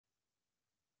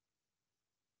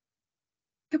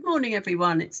Good morning,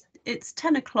 everyone. It's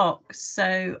 10 o'clock,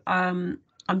 so I'm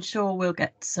sure we'll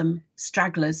get some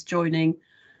stragglers joining,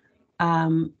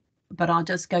 but I'll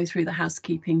just go through the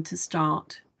housekeeping to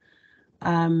start.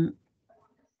 I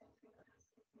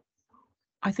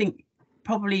think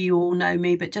probably you all know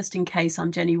me, but just in case,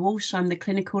 I'm Jenny Walsh. I'm the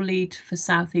clinical lead for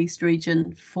South East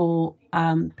region for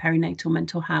perinatal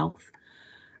mental health,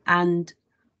 and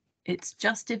it's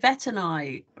just Yvette and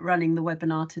I running the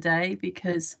webinar today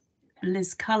because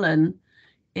Liz Cullen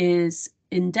is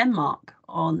in Denmark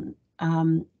on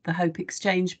the Hope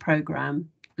Exchange programme,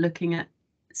 looking at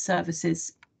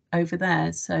services over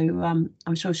there. So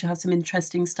I'm sure she'll have some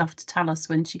interesting stuff to tell us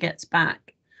when she gets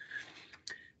back.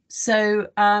 So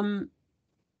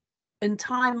in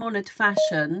time-honoured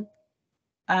fashion,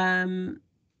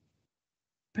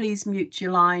 please mute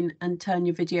your line and turn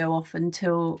your video off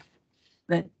until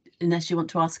unless you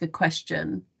want to ask a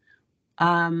question.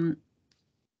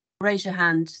 Raise your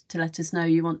hand to let us know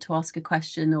you want to ask a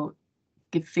question or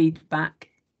give feedback.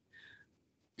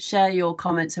 Share your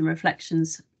comments and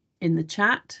reflections in the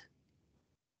chat.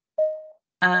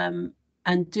 And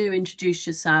do introduce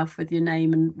yourself with your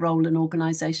name and role and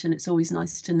organisation. It's always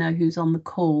nice to know who's on the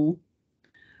call.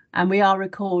 And we are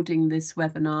recording this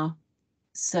webinar,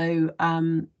 so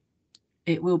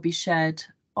it will be shared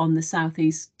on the South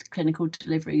East Clinical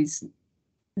Deliveries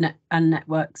and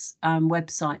Networks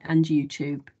website and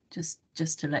YouTube, just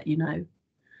to let you know.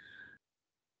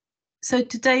 So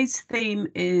today's theme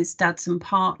is dads and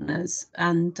partners,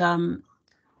 and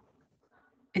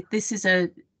this is a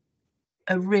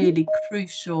really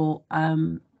crucial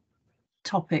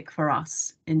topic for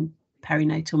us in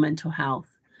perinatal mental health.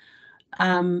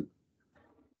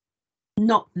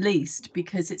 Not least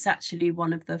because it's actually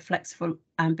one of the flexible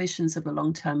ambitions of the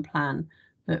long-term plan,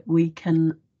 that we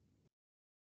can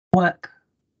work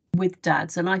with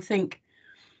dads. And I think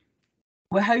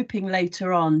we're hoping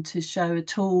later on to show a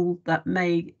tool that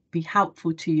may be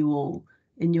helpful to you all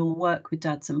in your work with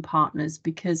dads and partners,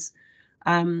 because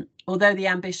although the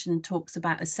ambition talks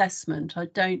about assessment, I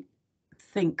don't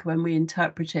think when we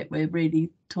interpret it, we're really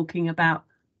talking about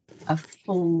a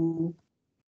full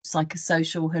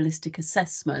psychosocial holistic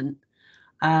assessment.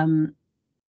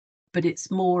 But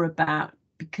it's more about,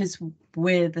 because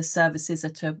we're the services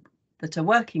that are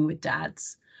working with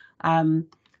dads,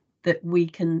 that we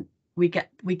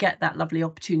get that lovely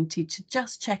opportunity to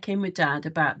just check in with dad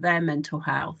about their mental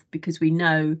health, because we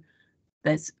know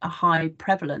there's a high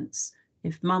prevalence.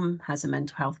 If mum has a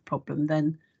mental health problem,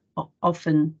 then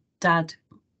often dad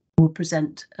will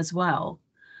present as well.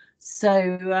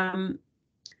 So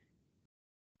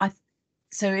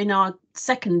so in our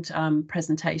second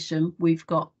presentation, we've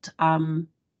got a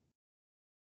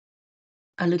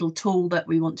little tool that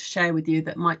we want to share with you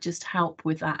that might just help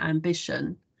with that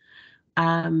ambition.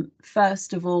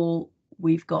 First of all,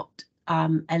 we've got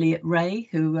Elliot Ray,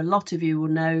 who a lot of you will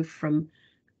know from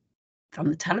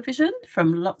the television,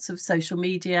 from lots of social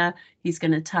media. He's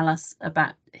going to tell us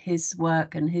about his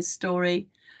work and his story.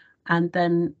 And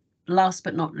then last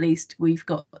but not least, we've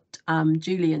got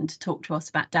Julian to talk to us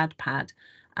about DadPad.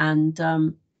 And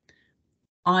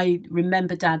I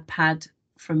remember DadPad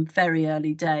from very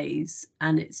early days,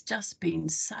 and it's just been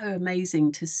so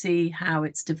amazing to see how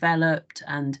it's developed,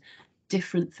 and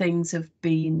different things have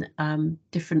been,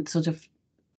 different sort of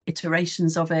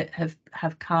iterations of it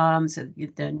have come, so the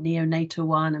neonatal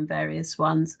one and various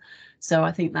ones. So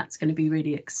I think that's going to be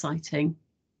really exciting.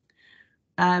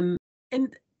 And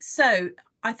so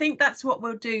I think that's what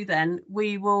we'll do then.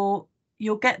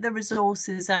 You'll get the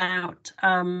resources out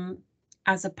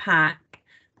as a pack.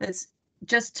 There's,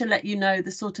 just to let you know,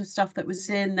 the sort of stuff that was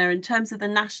in there. In terms of the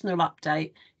national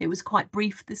update, it was quite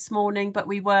brief this morning, but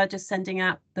we were just sending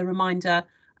out the reminder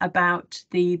about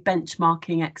the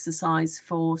benchmarking exercise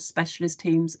for specialist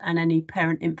teams and any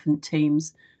parent-infant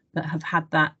teams that have had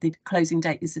that. The closing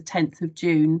date is the 10th of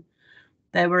June.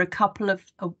 There were a couple of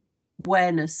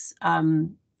awareness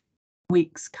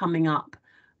weeks coming up.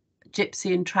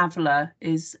 Gypsy and Traveller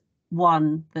is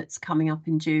one that's coming up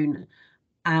in June.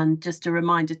 And just a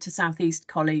reminder to South East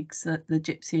colleagues that the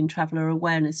Gypsy and Traveller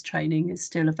awareness training is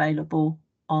still available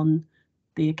on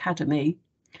the Academy.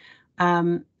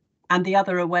 And the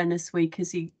other awareness week is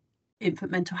the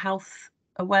infant mental health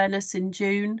awareness in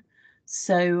June.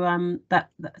 So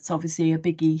that's obviously a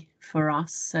biggie for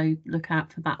us. So look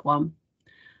out for that one.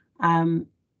 And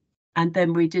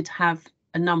then we did have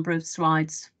a number of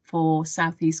slides for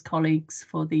South East colleagues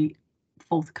for the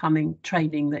forthcoming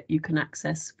training that you can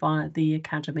access via the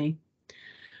Academy.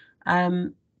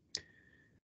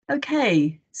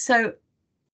 Okay, so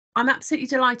I'm absolutely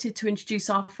delighted to introduce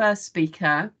our first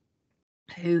speaker,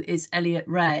 who is Elliot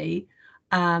Ray.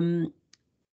 and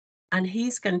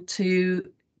he's going to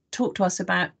talk to us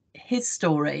about his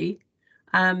story.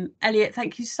 Elliot,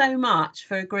 thank you so much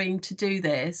for agreeing to do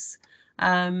this.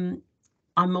 I'm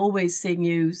always seeing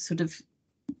you sort of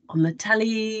on the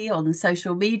telly, on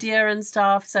social media and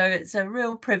stuff, so it's a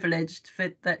real privilege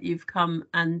that you've come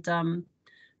and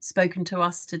spoken to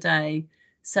us today.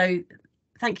 So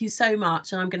thank you so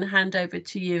much, and I'm going to hand over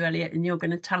to you, Elliot, and you're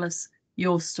going to tell us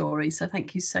your story. So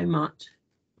thank you so much.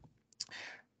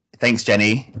 Thanks,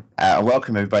 Jenny.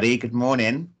 Welcome, everybody. Good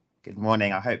morning. Good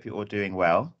morning. I hope you're all doing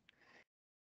well.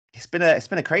 It's been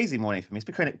a crazy morning for me.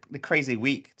 It's been a crazy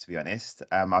week, to be honest.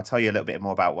 I'll tell you a little bit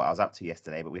more about what I was up to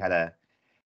yesterday, but we had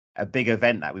a big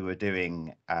event that we were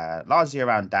doing largely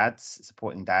around dads,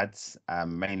 supporting dads,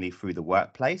 mainly through the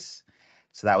workplace.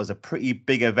 So that was a pretty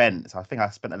big event. So I think I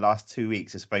spent the last 2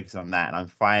 weeks just focusing on that, and I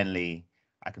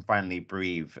can finally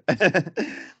breathe.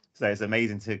 So it's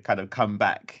amazing to kind of come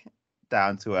back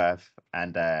down to earth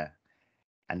and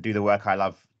do the work I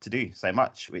love to do so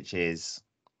much, which is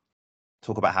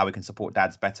talk about how we can support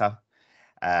dads better.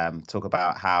 Talk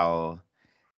about how,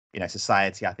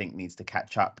 society, I think, needs to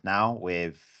catch up now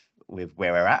with where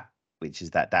we're at, which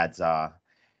is that dads are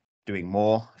doing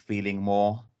more, feeling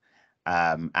more,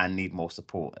 and need more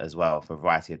support as well for a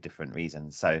variety of different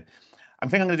reasons. So I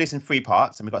think I'm going to do this in 3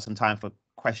 parts, and we've got some time for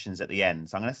questions at the end.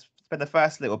 So I'm going to spend the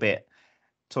first little bit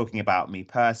talking about me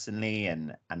personally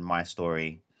and my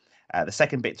story. The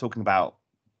second bit talking about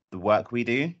the work we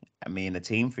do, and me and the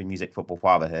team through Music Football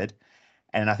Fatherhood.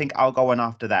 And I think I'll go on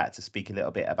after that to speak a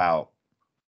little bit about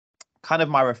kind of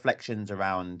my reflections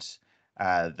around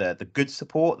the good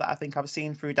support that I think I've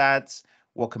seen through dads,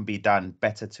 what can be done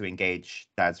better to engage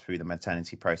dads through the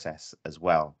maternity process as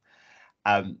well.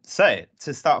 So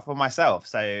to start for myself,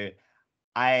 so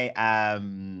I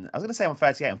was going to say I'm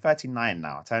 38, I'm 39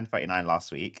 now. I turned 39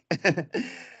 last week.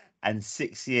 And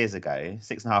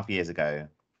 6.5 years ago,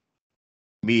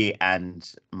 me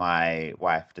and my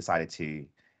wife decided to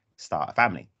start a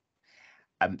family.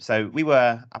 So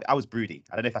I was broody.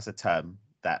 I don't know if that's a term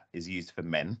that is used for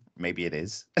men. Maybe it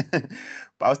is. But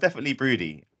I was definitely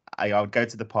broody. I would go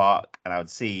to the park and I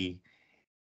would see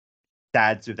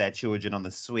dads with their children on the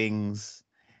swings.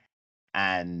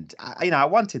 And I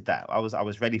wanted that. I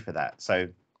was ready for that. So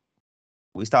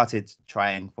we started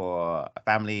trying for a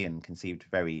family and conceived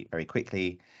very, very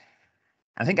quickly.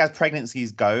 And I think as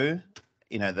pregnancies go,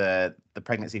 the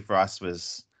pregnancy for us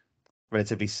was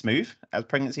relatively smooth as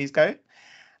pregnancies go.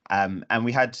 And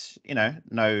we had,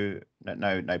 no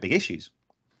big issues.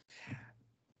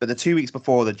 But the 2 weeks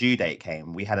before the due date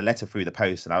came, we had a letter through the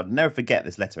post, and I'll never forget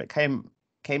this letter. It came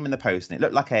in the post, and it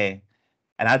looked like an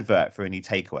advert for a new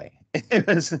takeaway. It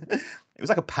was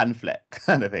like a pamphlet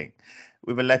kind of thing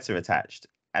with a letter attached.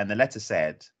 And the letter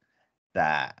said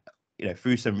that,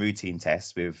 through some routine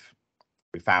tests, we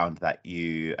found that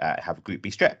you have group B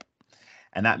strep.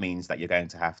 And that means that you're going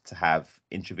to have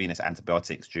intravenous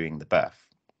antibiotics during the birth.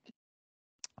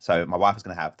 So my wife was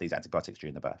going to have these antibiotics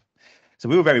during the birth. So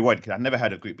we were very worried because I'd never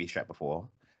heard of group B strep before.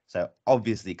 So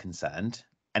obviously concerned.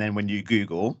 And then when you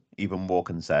Google, even more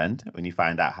concerned when you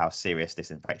find out how serious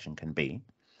this infection can be.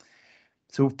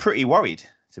 So we're pretty worried,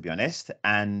 to be honest.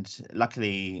 And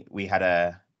luckily we had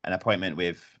an appointment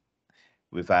with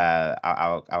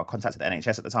our contact at the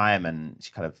NHS at the time, and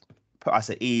she kind of put us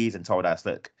at ease and told us,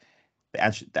 look, the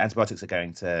antibiotics are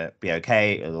going to be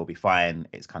okay. It'll all be fine.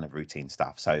 It's kind of routine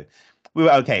stuff. So we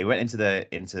were okay. We went into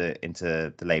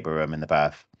the labor room in the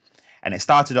birth, and it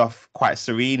started off quite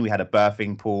serene. We had a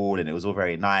birthing pool, and it was all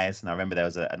very nice. And I remember there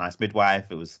was a nice midwife.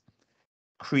 It was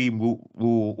cream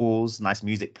walls, nice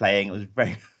music playing. It was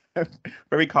very,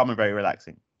 very calm and very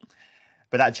relaxing.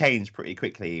 But that changed pretty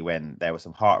quickly when there were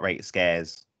some heart rate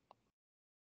scares.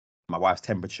 My wife's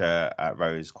temperature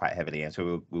rose quite heavily, and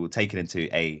so we were taken into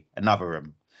another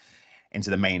room, into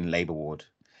the main labour ward.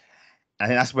 And I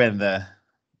think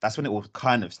that's when it all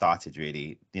kind of started,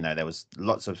 really. There was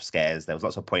lots of scares. There was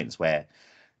lots of points where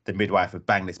the midwife would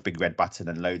bang this big red button,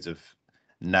 and loads of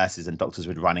nurses and doctors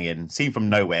would run in, seen from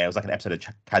nowhere. It was like an episode of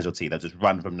Casualty. They'd just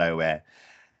run from nowhere.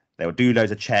 They would do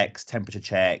loads of checks, temperature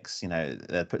checks.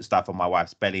 They'd put stuff on my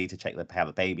wife's belly to check how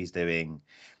the baby's doing,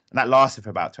 and that lasted for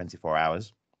about 24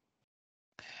 hours.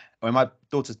 When my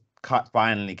daughter's cut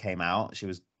finally came out, she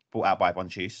was brought out by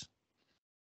Bonchus.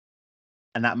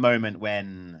 And that moment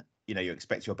when, you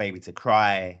expect your baby to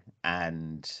cry,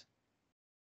 and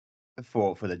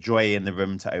for the joy in the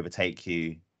room to overtake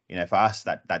you, for us,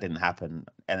 that didn't happen.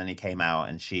 And then he came out,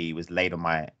 and she was laid on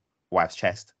my wife's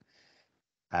chest.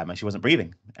 And she wasn't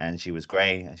breathing, and she was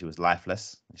grey, and she was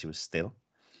lifeless, and she was still.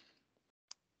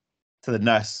 So the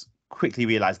nurse quickly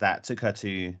realized that, took her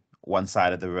to one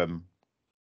side of the room,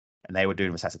 and they were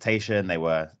doing resuscitation. They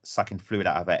were sucking fluid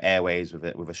out of her airways with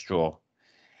a straw.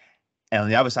 And on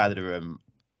the other side of the room,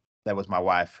 there was my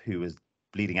wife, who was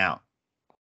bleeding out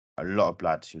a lot of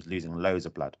blood. She was losing loads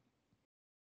of blood.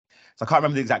 So I can't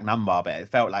remember the exact number, but it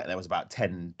felt like there was about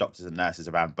 10 doctors and nurses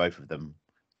around both of them,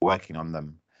 working on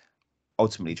them,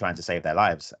 ultimately trying to save their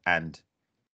lives. And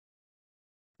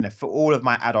for all of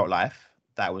my adult life,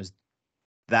 that was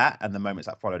that, and the moments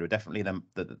that followed were definitely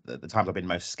the times I've been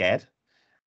most scared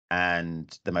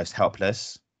and the most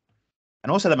helpless,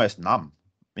 and also the most numb.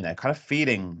 Kind of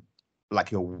feeling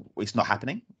like it's not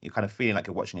happening. You're kind of feeling like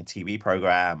you're watching a TV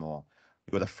program, or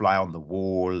you're the fly on the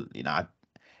wall.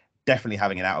 Definitely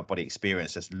having an out of body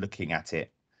experience, just looking at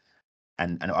it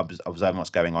and observing what's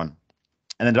going on.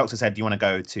 And then the doctor said, "Do you want to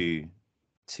go to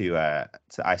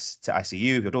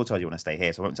ICU with your daughter, or do you want to stay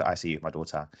here?" So I went to ICU with my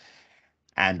daughter,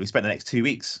 and we spent the next 2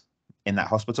 weeks in that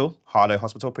hospital, Harlow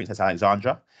Hospital, Princess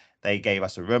Alexandra. They gave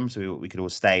us a room so we could all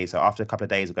stay. So after a couple of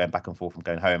days of going back and forth from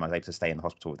going home, I was able to stay in the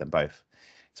hospital with them both.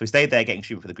 So we stayed there getting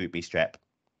treatment for the Group B strep.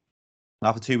 And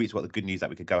after 2 weeks, we got the good news that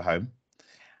we could go home.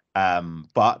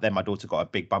 But then my daughter got a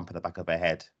big bump in the back of her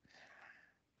head.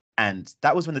 And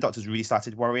that was when the doctors really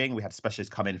started worrying. We had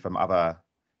specialists come in from other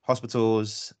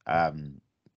hospitals.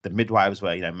 The midwives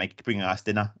were, bringing us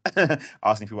dinner,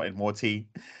 asking if we wanted more tea.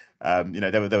 They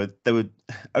were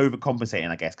overcompensating,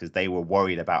 I guess, because they were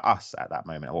worried about us at that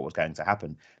moment and what was going to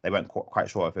happen. They weren't quite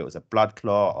sure if it was a blood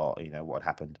clot or what had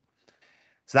happened.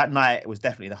 So that night was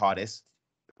definitely the hardest.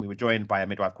 We were joined by a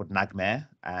midwife called Nagmare,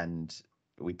 and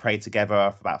we prayed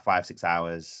together for about 5-6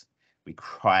 hours. We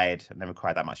cried. I've never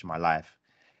cried that much in my life.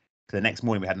 So the next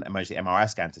morning we had an emergency MRI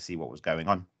scan to see what was going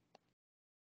on.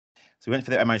 So we went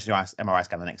for the emergency MRI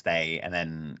scan the next day, and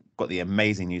then got the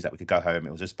amazing news that we could go home.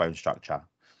 It was just bone structure.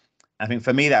 I think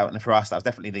for me, for us, that was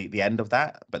definitely the end of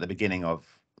that, but the beginning of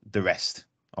the rest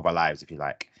of our lives, if you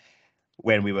like.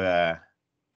 When we were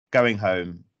going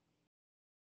home,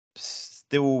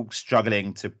 still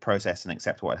struggling to process and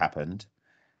accept what had happened,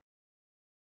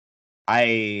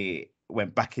 I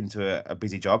went back into a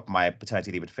busy job. My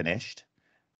paternity leave had finished.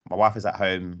 My wife was at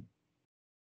home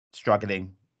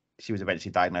struggling. She was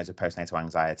eventually diagnosed with postnatal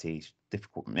anxiety,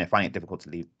 finding it difficult to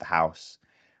leave the house.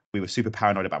 We were super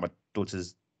paranoid about my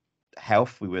daughter's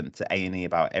health. We went to A&E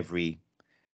about every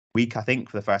week. I think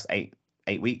for the first eight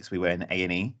weeks we were in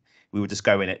A&E. We would just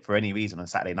go in it for any reason on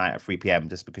Saturday night at 3 p.m.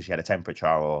 just because she had a temperature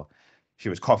or she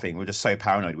was coughing. We were just so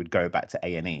paranoid we'd go back to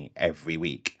A&E every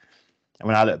week. And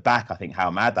when I look back, I think how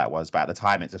mad that was, but at the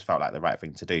time it just felt like the right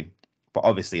thing to do. But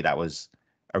obviously that was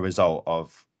a result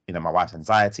of my wife's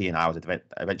anxiety, and I was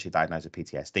eventually diagnosed with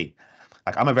PTSD.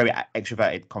 Like, I'm a very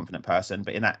extroverted, confident person,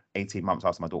 but in that 18 months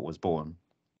after my daughter was born,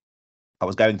 I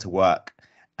was going to work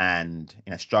and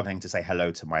struggling to say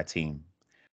hello to my team,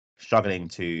 struggling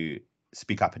to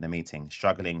speak up in a meeting,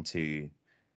 struggling to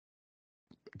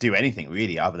do anything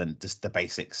really other than just the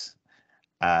basics.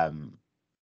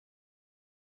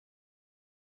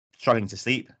 Struggling to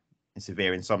sleep,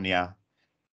 severe insomnia,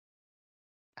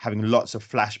 having lots of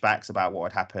flashbacks about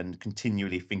what had happened,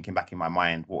 continually thinking back in my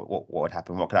mind what had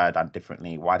happened, what could I have done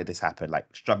differently, why did this happen, like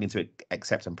struggling to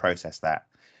accept and process that,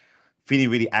 feeling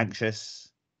really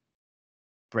anxious,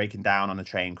 breaking down on the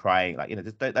train, crying, like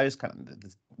those kind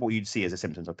of what you'd see as the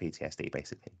symptoms of PTSD,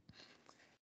 basically.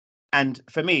 And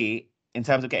for me, in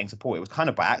terms of getting support, it was kind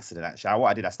of by accident, actually. What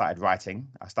I did, I started writing.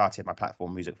 I started my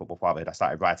platform, Music Football Fatherhood. I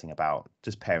started writing about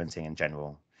just parenting in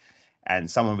general. And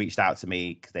someone reached out to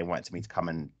me because they wanted me to come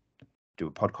and do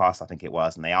a podcast, I think it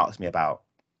was. And they asked me about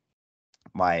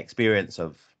my experience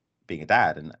of being a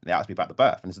dad. And they asked me about the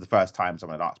birth. And this is the first time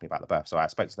someone had asked me about the birth. So I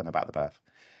spoke to them about the birth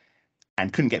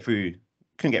and couldn't get through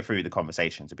the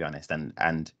conversation, to be honest.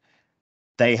 And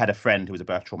they had a friend who was a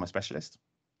birth trauma specialist.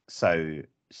 So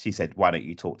she said, "Why don't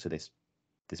you talk to this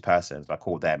person?" So I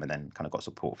called them and then kind of got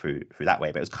support through that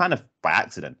way. But it was kind of by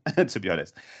accident, to be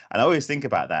honest. And I always think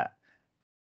about that.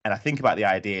 And I think about the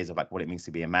ideas of like what it means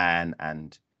to be a man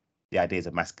and the ideas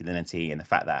of masculinity, and the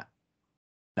fact that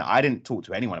now I didn't talk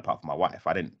to anyone apart from my wife.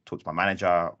 I didn't talk to my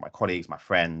manager, my colleagues, my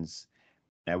friends.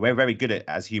 We're very good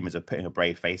as humans of putting a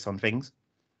brave face on things.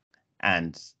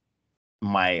 And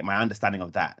my understanding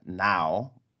of that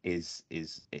now is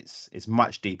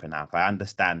much deeper now. I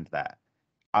understand that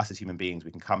us as human beings,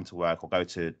 we can come to work or go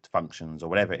to functions or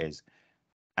whatever it is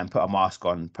and put a mask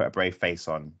on, put a brave face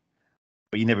on,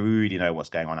 but you never really know what's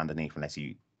going on underneath unless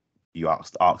you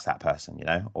ask that person,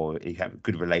 or you have a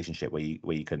good relationship where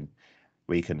you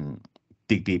can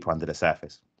dig deeper under the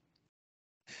surface.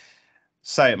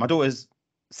 So my daughter's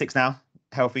 6 now,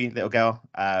 healthy little girl.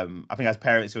 I think as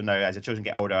parents, you'll know, as your children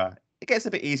get older, it gets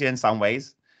a bit easier in some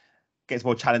ways. gets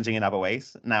more challenging in other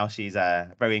ways. Now she's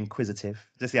very inquisitive.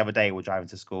 Just the other day, we're driving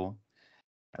to school.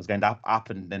 I was going up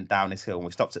and then down this hill, and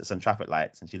we stopped at some traffic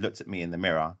lights, and she looked at me in the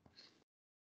mirror.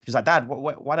 She's like, "Dad,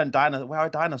 why where are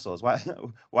dinosaurs? Why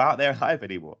aren't they alive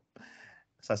anymore?"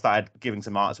 So I started giving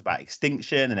some answers about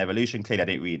extinction and evolution. Clearly, I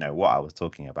didn't really know what I was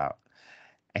talking about.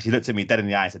 And she looked at me dead in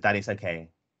the eye and said, "Daddy, it's okay.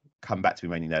 Come back to me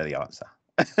when you know the answer."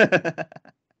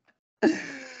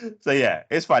 So yeah,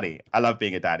 it's funny. I love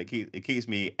being a dad. It keeps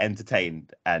me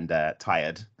entertained and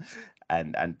tired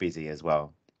and busy as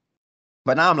well.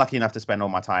 But now I'm lucky enough to spend all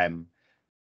my time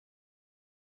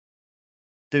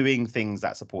doing things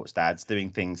that supports dads, doing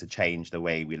things to change the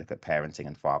way we look at parenting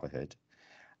and fatherhood.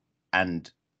 And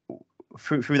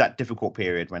through that difficult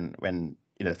period when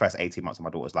the first 18 months of my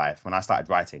daughter's life, when I started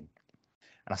writing,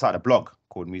 and I started a blog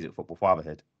called Music, Football,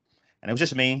 Fatherhood. And it was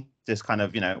just me, just kind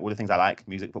of, all the things I like,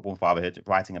 music, football, and fatherhood,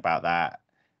 writing about that,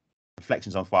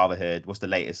 reflections on fatherhood, what's the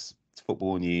latest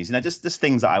football news, just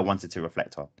things that I wanted to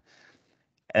reflect on.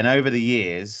 And over the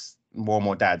years, more and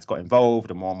more dads got involved,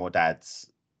 and more dads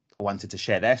wanted to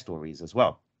share their stories as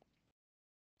well.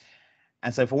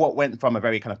 And so for what went from a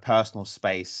very kind of personal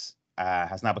space,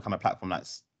 has now become a platform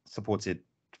that's supported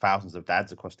thousands of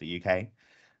dads across the UK.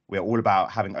 We're all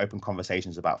about having open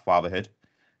conversations about fatherhood.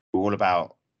 We're all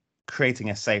about creating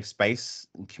a safe space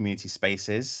and community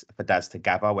spaces for dads to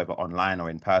gather, whether online or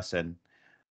in person,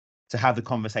 to have the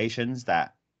conversations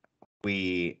that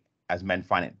we as men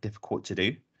find it difficult to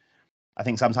do. I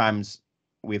think sometimes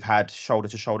we've had shoulder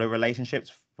to shoulder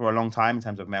relationships for a long time in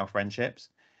terms of male friendships.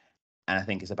 And I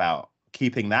think it's about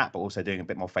keeping that, but also doing a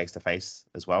bit more face to face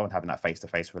as well, and having that face to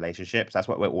face relationships. That's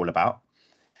what we're all about.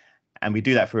 And we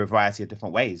do that through a variety of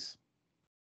different ways.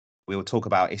 We will talk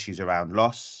about issues around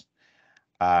loss.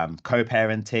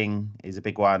 Co-parenting is a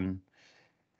big one.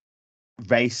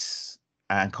 Race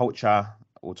and culture.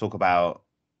 We'll talk about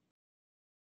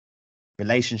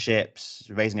relationships,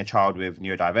 raising a child with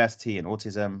neurodiversity and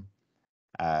autism.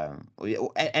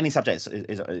 Any subject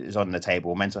is on the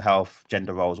table. Mental health,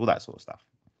 gender roles, all that sort of stuff.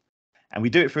 And we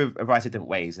do it through a variety of different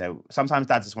ways. Sometimes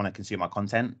dads just want to consume our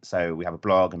content. So we have a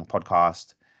blog and a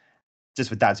podcast just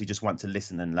for dads who just want to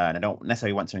listen and learn. They don't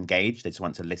necessarily want to engage. They just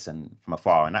want to listen from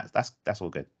afar. And that's all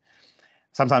good.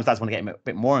 Sometimes dads want to get a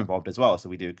bit more involved as well. So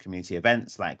we do community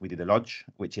events, like we do the Lodge,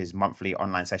 which is monthly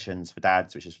online sessions for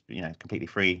dads, which is completely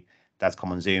free. Dads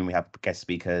come on Zoom. We have guest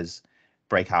speakers,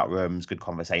 breakout rooms, good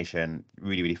conversation,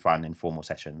 really, really fun, informal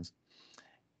sessions.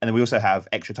 And then we also have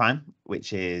Extra Time,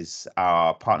 which is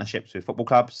our partnerships with football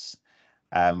clubs,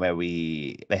 where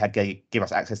they give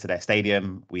us access to their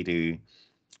stadium. We do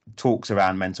talks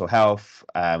around mental health.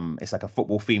 It's like a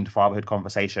football themed fatherhood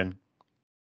conversation.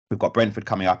 We've got Brentford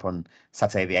coming up on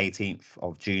Saturday, the 18th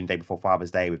of June, day before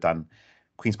Father's Day. We've done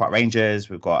Queen's Park Rangers.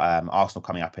 We've got Arsenal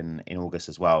coming up in August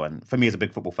as well. And for me, as a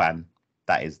big football fan,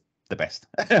 that is the best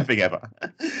thing ever.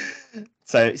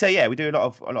 So yeah, we do a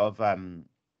lot of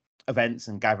events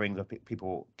and gatherings of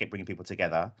people, bringing people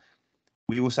together.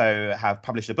 We also have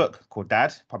published a book called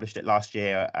Dad, published it last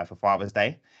year for Father's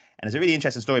Day. And there's a really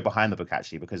interesting story behind the book,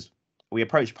 actually, because we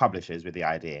approached publishers with the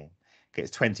idea. Okay, it's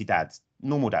 20 dads,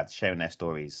 normal dads, sharing their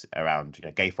stories around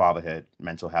gay fatherhood,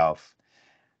 mental health,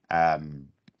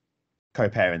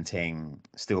 co-parenting,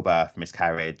 stillbirth,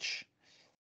 miscarriage.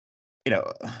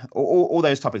 All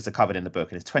those topics are covered in the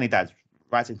book, and it's 20 dads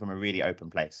writing from a really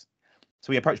open place. So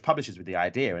we approached publishers with the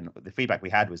idea, and the feedback we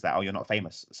had was that, "Oh, you're not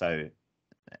famous, so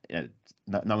no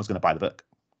one's going to buy the book."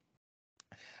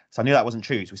 So I knew that wasn't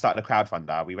true. So we started a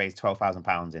crowdfunder. We raised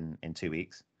 £12,000 in 2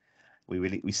 weeks.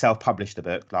 We self-published the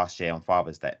book last year on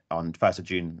Father's Day, on 1st of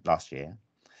June last year.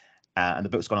 And the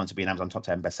book's gone on to be an Amazon top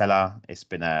 10 bestseller. It's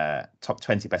been a top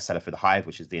 20 bestseller for The Hive,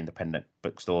 which is the independent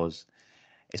bookstores.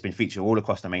 It's been featured all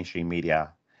across the mainstream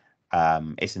media.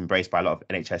 It's embraced by a lot of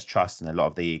NHS trusts and a lot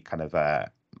of the kind of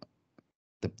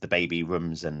the baby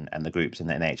rooms and the groups in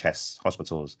the NHS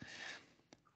hospitals.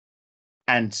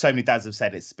 And so many dads have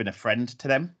said it's been a friend to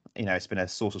them. It's been a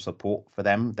source of support for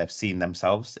them. They've seen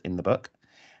themselves in the book.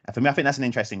 And for me, I think that's an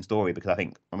interesting story, because I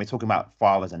think when we're talking about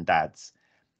fathers and dads,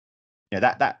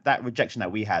 that rejection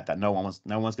that we had, that no one's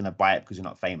going to buy it because you're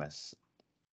not famous,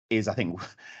 is, I think,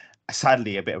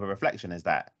 sadly a bit of a reflection, is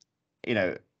that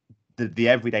the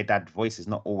everyday dad voice is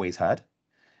not always heard.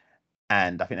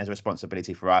 And I think there's a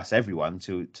responsibility for us, everyone,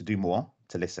 to do more,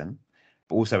 to listen,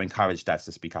 but also encourage dads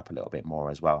to speak up a little bit more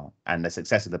as well. And the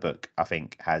success of the book, I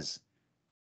think, has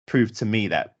proved to me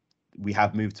that we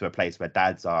have moved to a place where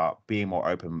dads are being more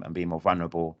open and being more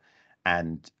vulnerable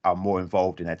and are more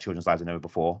involved in their children's lives than ever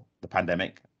before the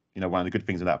pandemic. One of the good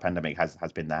things of that pandemic has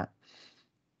been that.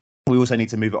 We also need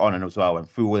to move it on as well. And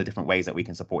through all the different ways that we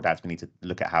can support dads, we need to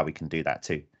look at how we can do that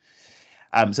too.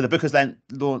 So the book has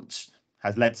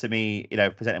led to me,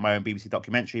 presenting my own BBC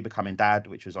documentary, Becoming Dad,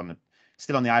 which was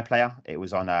still on the iPlayer. It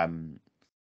was on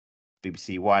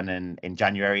BBC One in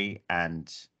January,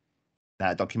 and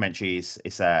that documentary is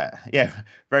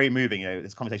very moving.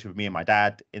 There's a conversation with me and my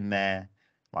dad in there.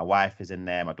 My wife is in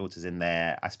there. My daughter's in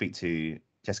there. I speak to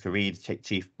Jessica Reed,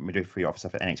 Chief Midwifery Officer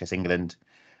for NHS England,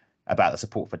 about the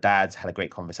support for dads. Had a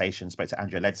great conversation. Spoke to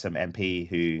Andrea Leadsom, MP,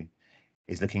 who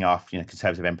is looking after,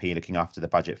 Conservative MP, looking after the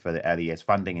budget for the early years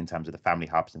funding in terms of the family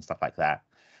hubs and stuff like that.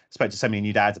 Spoke to so many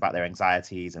new dads about their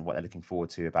anxieties and what they're looking forward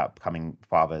to about becoming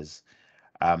fathers.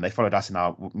 They followed us in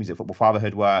our music football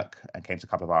fatherhood work and came to a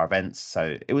couple of our events.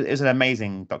 So it was an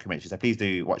amazing documentary. So please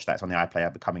do watch that. It's on the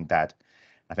iPlayer, Becoming Dad.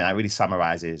 I think that really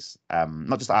summarizes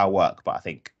not just our work, but I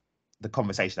think the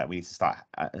conversation that we need to start,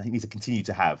 need to continue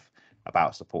to have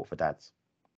about support for dads.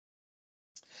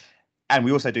 And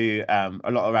we also do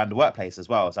a lot around the workplace as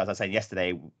well. So as I said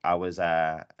yesterday, I was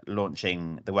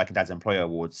launching the Working Dads Employer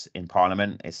Awards in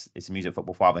Parliament. It's Music,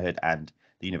 Football, Fatherhood and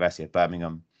the University of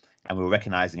Birmingham. And we were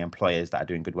recognising employers that are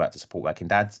doing good work to support working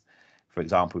dads. For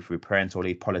example, through parental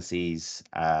leave policies,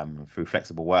 through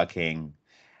flexible working.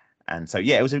 And so,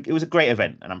 yeah, it was a great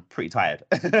event, and I'm pretty tired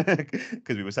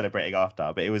because we were celebrating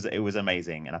after, but it was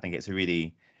amazing. And I think it's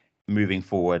really moving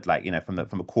forward, from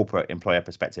a corporate employer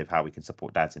perspective, how we can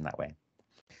support dads in that way.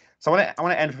 So I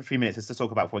want to end for a few minutes just to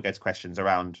talk about, before we go to questions,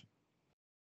 around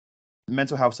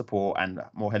mental health support and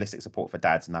more holistic support for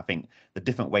dads. And I think the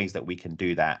different ways that we can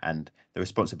do that and the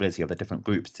responsibility of the different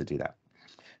groups to do that.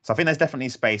 So I think there's definitely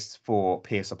space for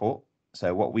peer support.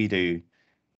 So what we do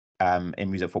in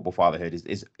Music, Football, Fatherhood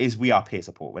is we are peer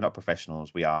support. We're not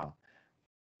professionals. We are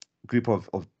a group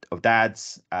of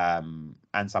dads and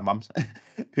some mums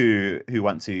who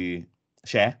want to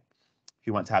share,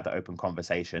 who want to have that open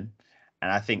conversation.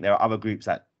 And I think there are other groups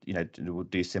that will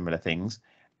do similar things.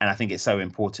 And I think it's so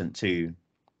important to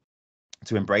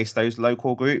embrace those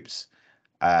local groups,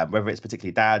 whether it's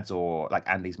particularly dads or like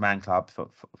Andy's Man Club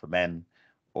for men,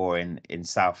 or in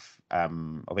south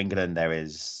of England there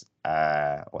is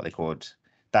what they called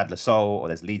Dad La Soul, or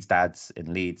there's Leeds Dads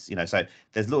in Leeds. So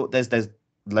there's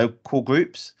local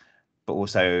groups, but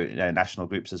also national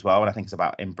groups as well. And I think it's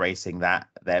about embracing them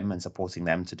and supporting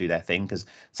them to do their thing, because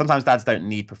sometimes dads don't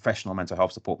need professional mental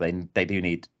health support, but they do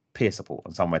need peer support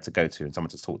and somewhere to go to and someone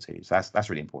to talk to. So that's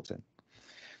really important.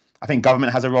 I think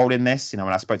government has a role in this. When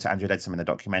I spoke to Andrea Leadsom in the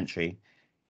documentary,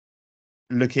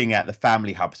 looking at the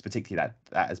family hubs, particularly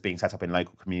that is being set up in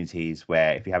local communities,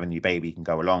 where if you have a new baby, you can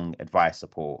go along, advice,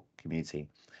 support, community,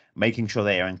 making sure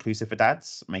they are inclusive for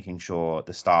dads, making sure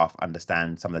the staff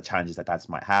understand some of the challenges that dads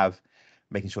might have,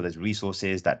 making sure there's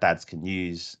resources that dads can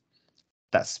use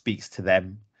that speaks to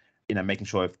them, making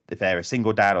sure if they're a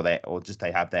single dad or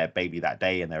they have their baby that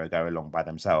day and they're going along by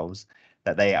themselves,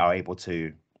 that they are able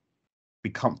to be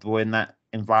comfortable in that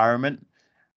environment.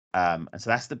 And so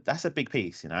that's a big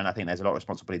piece, and I think there's a lot of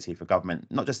responsibility for government,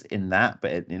 not just in that,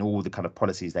 but in all the kind of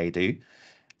policies they do,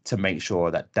 to make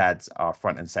sure that dads are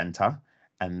front and center,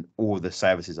 and all the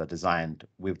services are designed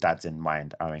with dads in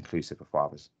mind, are inclusive of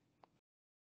fathers.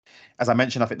 As I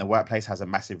mentioned, I think the workplace has a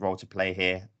massive role to play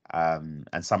here, and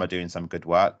some are doing some good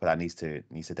work, but that needs to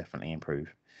definitely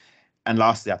improve. And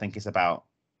lastly, I think it's about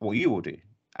what you will do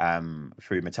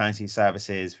through maternity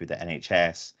services, through the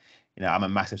NHS. I'm a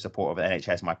massive supporter of the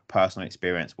NHS. My personal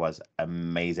experience was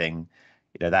amazing.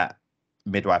 That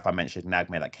midwife I mentioned,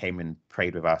 Nagme, that came and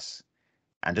prayed with us,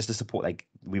 and just the support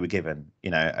we were given,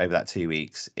 over that 2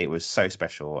 weeks, it was so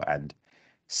special. And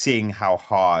seeing how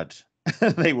hard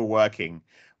they were working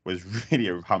was really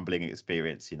a humbling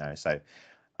experience. So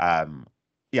I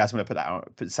just want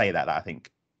to say that I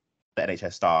think the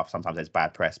NHS staff, sometimes there's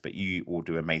bad press, but you all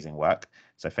do amazing work.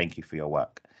 So thank you for your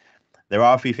work. There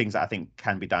are a few things that I think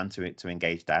can be done to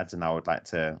engage dads, and I would like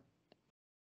to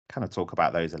kind of talk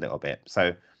about those a little bit.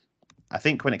 So I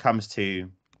think when it comes to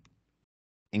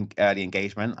early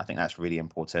engagement, I think that's really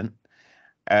important.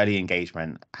 Early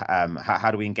engagement,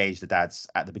 how do we engage the dads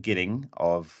at the beginning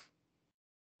of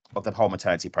the whole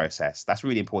maternity process? That's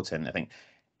really important. I think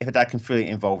if a dad can feel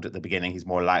involved at the beginning, he's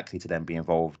more likely to then be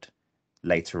involved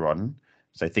later on.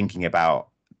 So thinking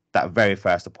about that very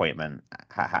first appointment,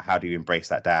 how do you embrace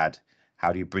that dad?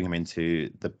 How do you bring him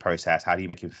into the process? How do you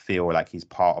make him feel like he's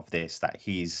part of this, that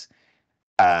he's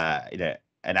an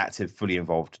active, fully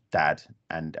involved dad,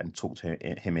 and talk to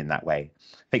him in that way?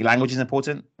 I think language is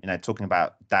important, talking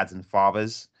about dads and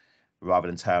fathers rather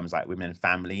than terms like women and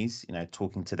families,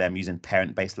 talking to them using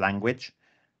parent-based language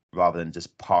rather than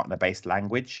just partner-based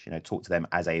language. Talk to them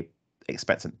as a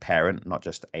expectant parent, not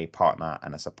just a partner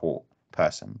and a support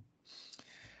person.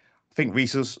 I think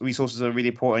resources are really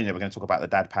important. We're going to talk about the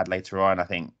dad pad later on. I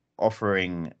think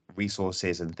offering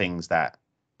resources and things that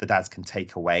the dads can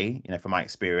take away, from my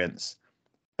experience,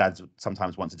 dads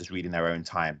sometimes want to just read in their own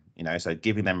time, so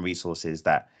giving them resources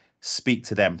that speak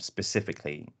to them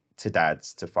specifically, to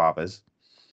dads, to fathers,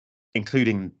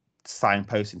 including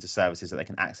signposting to services that they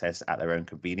can access at their own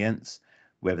convenience,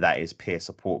 whether that is peer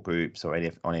support groups or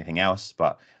anything else.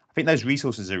 But I think those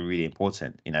resources are really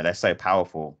important. They're so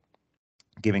powerful.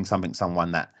 Giving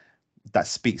someone that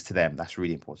speaks to them, that's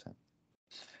really important.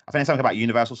 I think there's something about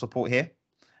universal support here.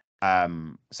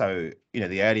 So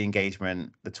the early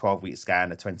engagement, the 12-week scan,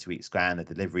 the 20-week scan, the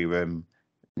delivery room,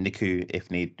 NICU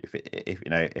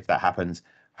if that happens,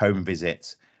 home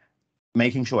visits,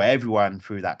 making sure everyone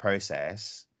through that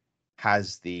process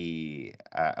has the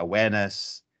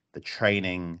awareness, the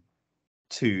training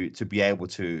to be able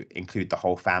to include the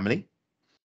whole family.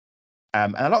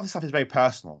 And a lot of this stuff is very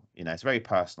personal. It's very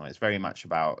personal. It's very much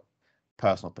about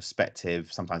personal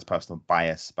perspective, sometimes personal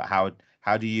bias. But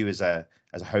how do you, as a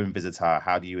home visitor,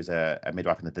 how do you, as a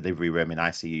midwife in the delivery room in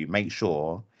ICU, make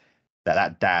sure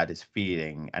that dad is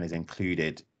feeling and is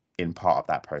included in part of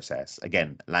that process?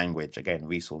 Again, language, again,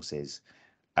 resources,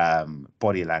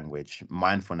 body language,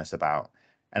 mindfulness about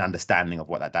an understanding of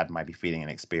what that dad might be feeling and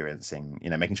experiencing,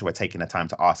 making sure we're taking the time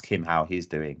to ask him how he's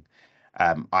doing,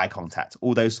 eye contact,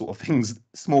 all those sort of things,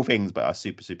 small things, but are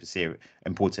super, super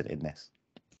important in this.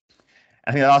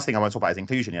 I think the last thing I want to talk about is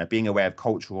inclusion, being aware of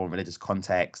cultural and religious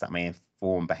context that may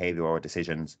inform behavioral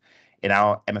decisions. In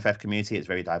our MFF community, it's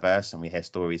very diverse, and we hear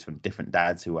stories from different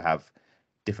dads who will have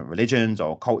different religions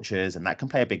or cultures, and that can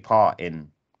play a big part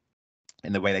in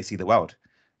the way they see the world,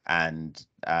 and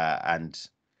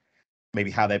maybe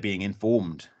how they're being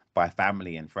informed by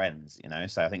family and friends.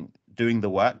 So I think doing the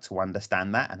work to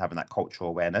understand that and having that cultural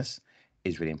awareness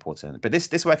is really important. But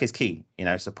this work is key.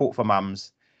 Support for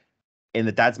mums. In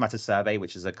the Dads Matter survey,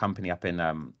 which is a company up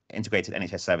in integrated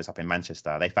NHS service up in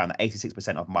Manchester, they found that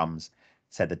 86% of mums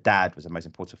said the dad was the most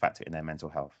important factor in their mental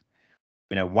health.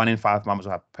 1 in 5 mums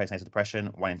will have postnatal depression.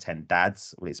 1 in 10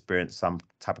 dads will experience some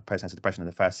type of postnatal depression in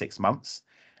the first 6 months,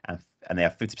 and they are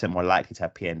 50% more likely to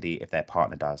have PND if their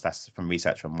partner does. That's from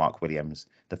research from Mark Williams,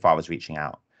 the Fathers Reaching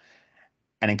Out.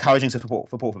 And encouraging support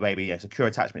for baby, secure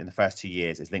attachment in the first 2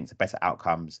 years is linked to better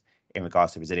outcomes in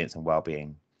regards to resilience and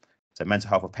well-being. So mental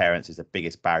health of parents is the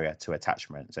biggest barrier to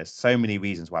attachment. So there's so many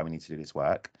reasons why we need to do this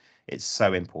work. It's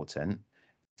so important.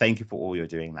 Thank you for all you're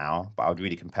doing now, but I would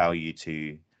really compel you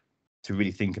to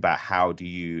really think about how do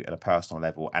you, at a personal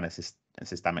level and a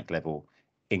systemic level,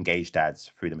 engage dads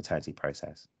through the maternity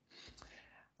process.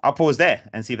 I'll pause there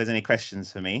and see if there's any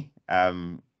questions for me.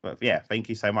 But yeah, thank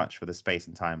you so much for the space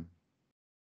and time.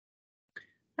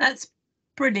 That's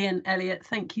brilliant, Elliot.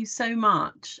 Thank you so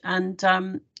much.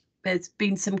 And there's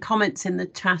been some comments in the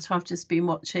chat I've just been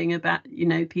watching about,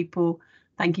 people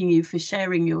thanking you for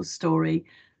sharing your story.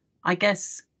 I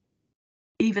guess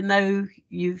even though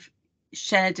you've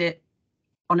shared it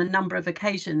on a number of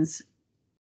occasions,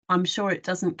 I'm sure it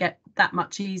doesn't get that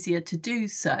much easier to do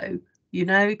so,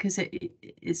 because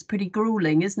it's pretty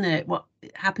grueling, isn't it? What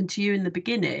happened to you in the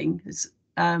beginning is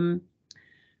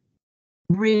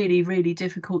really, really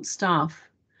difficult stuff.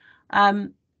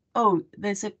 Oh,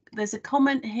 there's a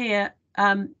comment here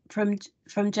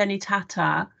from Jenny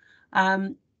Tata.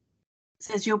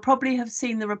 Says you'll probably have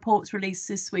seen the reports released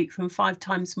this week from 5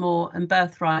 Times More and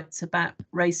Birthrights about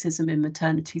racism in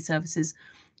maternity services.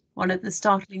 One of the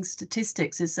startling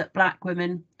statistics is that Black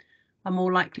women are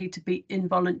more likely to be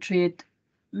involuntarily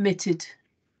admitted.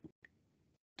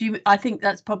 I think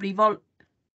that's probably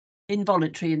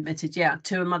involuntary admitted,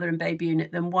 to a mother and baby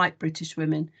unit than white British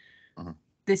women. Uh-huh.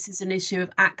 This is an issue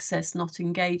of access, not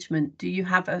engagement. Do you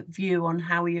have a view on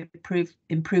how we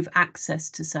improve access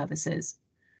to services?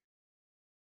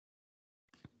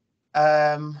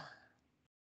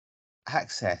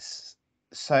 Access.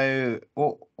 So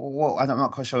what I'm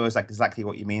not quite sure exactly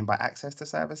what you mean by access to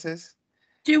services.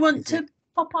 Do you want to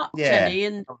pop up, Jenny,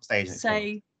 and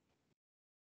say?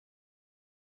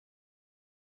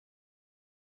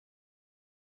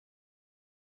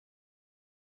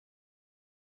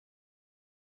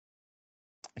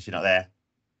 Is she not there?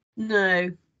 No.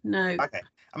 Okay.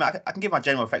 I mean, I can give my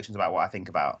general reflections about what I think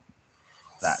about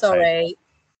that. Sorry.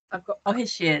 I've got. Oh, here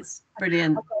she is.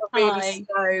 Brilliant. I've got a really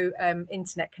slow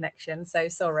internet connection, so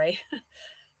sorry.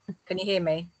 Can you hear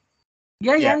me?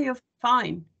 Yeah, you're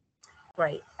fine.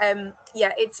 Great.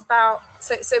 Yeah, it's about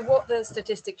so what the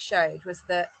statistics showed was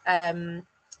that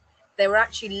there were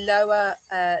actually lower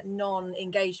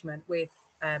non-engagement with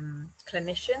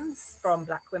clinicians from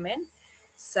Black women.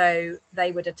 So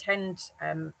they would attend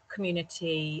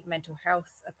community mental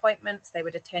health appointments, they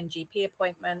would attend GP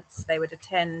appointments, they would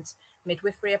attend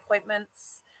midwifery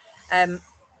appointments,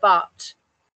 but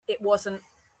it wasn't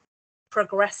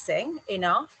progressing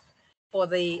enough for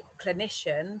the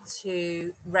clinician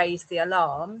to raise the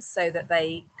alarm so that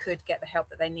they could get the help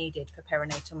that they needed for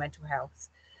perinatal mental health.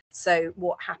 So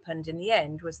what happened in the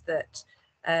end was that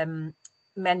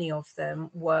many of them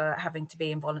were having to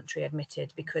be involuntarily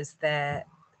admitted because their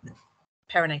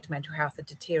perinatal mental health had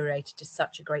deteriorated to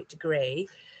such a great degree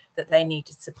that they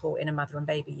needed support in a mother and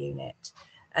baby unit.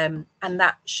 And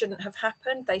that shouldn't have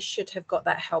happened. They should have got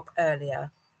that help earlier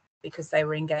because they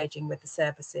were engaging with the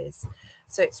services.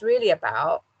 So it's really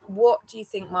about, what do you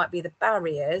think might be the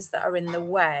barriers that are in the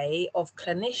way of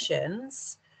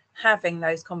clinicians having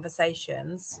those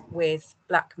conversations with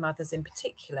Black mothers in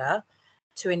particular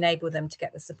to enable them to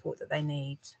get the support that they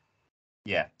need?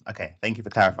 Yeah. Okay. Thank you for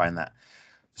clarifying that.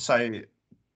 So, you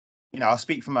know, I'll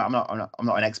speak from I'm not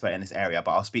an expert in this area,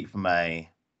 but I'll speak from a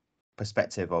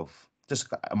perspective of just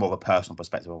a more of a personal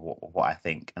perspective of what I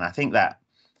think. And I think that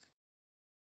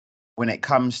when it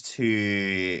comes to,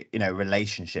 you know,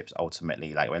 relationships,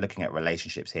 ultimately, like we're looking at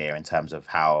relationships here in terms of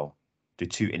how do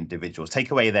two individuals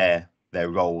take away their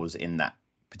roles in that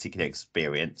particular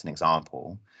experience, an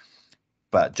example,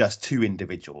 but just two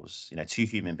individuals, you know, two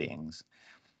human beings.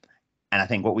 And I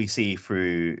think what we see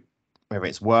through, whether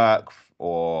it's work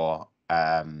or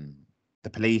the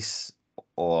police,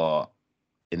 or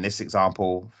in this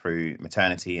example through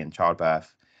maternity and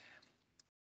childbirth,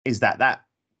 is that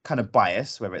kind of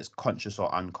bias, whether it's conscious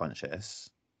or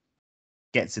unconscious,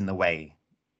 gets in the way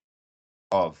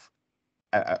of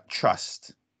a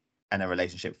trust and a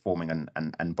relationship forming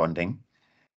and bonding.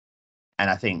 And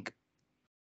I think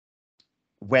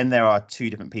when there are two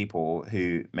different people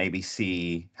who maybe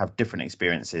have different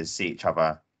experiences, see each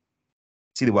other,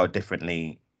 see the world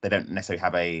differently, they don't necessarily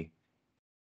have a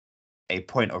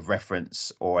point of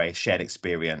reference or a shared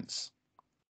experience.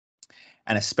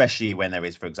 And especially when there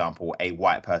is, for example, a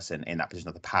white person in that position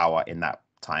of the power in that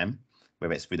time,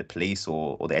 whether it's through the police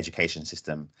or the education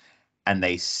system, and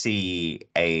they see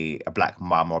a Black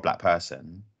mum or a Black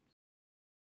person,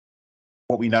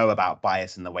 what we know about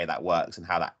bias and the way that works and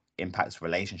how that impacts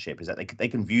relationship is that they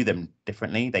can view them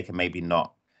differently. They can maybe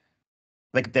not,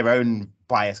 like, their own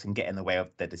bias can get in the way of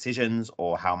their decisions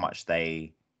or how much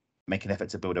they make an effort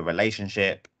to build a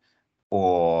relationship,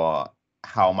 or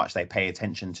how much they pay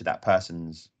attention to that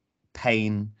person's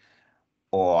pain,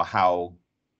 or how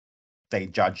they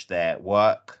judge their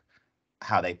work,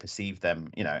 how they perceive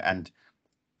them, you know, and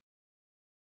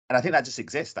I think that just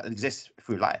exists. That exists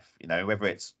through life, you know, whether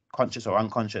it's conscious or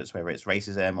unconscious, whether it's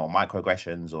racism or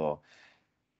microaggressions or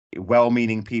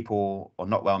well-meaning people or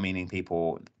not well-meaning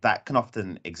people, that can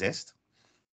often exist.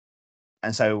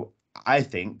 And so I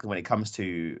think when it comes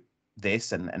to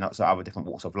this and also other different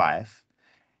walks of life,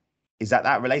 is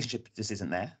that relationship just isn't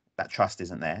there, that trust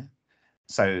isn't there.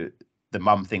 So the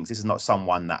mum thinks, this is not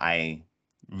someone that I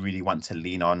really want to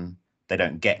lean on. They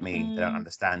don't get me, they don't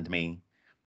understand me.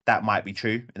 That might be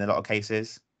true in a lot of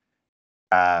cases.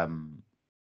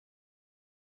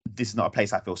 This is not a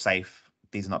place I feel safe.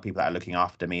 These are not people that are looking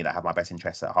after me, that have my best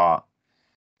interests at heart.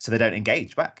 So they don't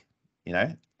engage back, you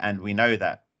know? And we know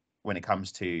that when it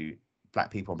comes to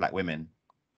Black people and Black women,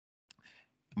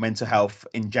 mental health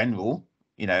in general,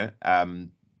 you know,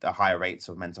 the higher rates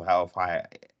of mental health, higher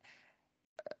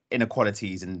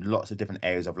inequalities in lots of different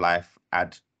areas of life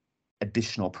add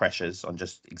additional pressures on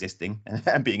just existing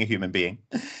and being a human being.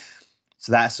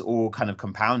 So that's all kind of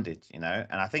compounded, you know?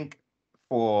 And I think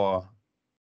for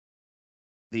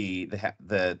the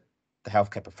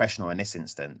healthcare professional in this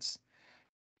instance,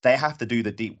 they have to do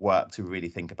the deep work to really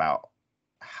think about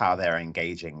how they're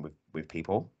engaging with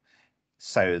people.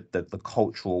 So the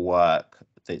cultural work,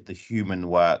 the human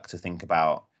work, to think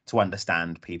about, to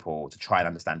understand people, to try and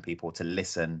understand people, to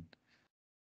listen,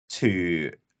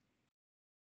 to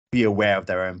be aware of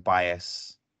their own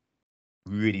bias,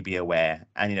 really be aware.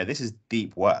 And, you know, this is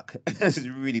deep work. This is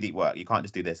really deep work. You can't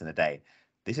just do this in a day.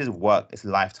 This is work. It's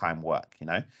lifetime work, you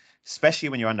know, especially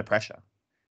when you're under pressure.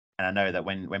 And I know that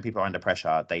when people are under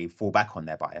pressure, they fall back on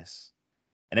their bias,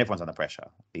 and everyone's under pressure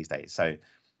these days. So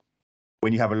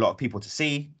when you have a lot of people to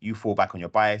see, you fall back on your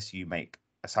bias, you make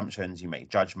assumptions, you make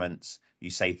judgments,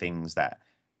 you say things that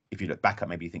if you look back at,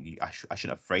 maybe you think I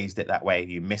shouldn't have phrased it that way,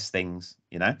 you miss things,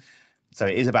 you know? So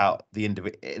it is about the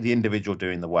individual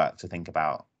doing the work to think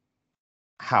about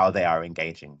how they are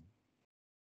engaging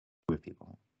with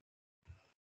people.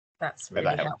 That's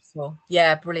really helpful.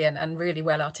 Yeah, brilliant, and really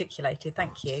well articulated.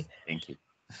 Thank you. Thank you.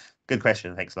 Good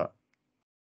question. Thanks a lot.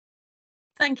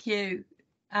 Thank you.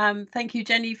 Thank you,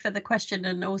 Jenny, for the question,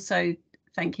 and also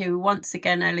thank you once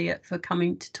again, Elliot, for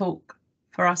coming to talk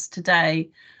for us today.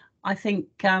 I think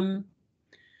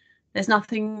there's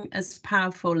nothing as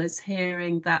powerful as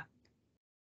hearing that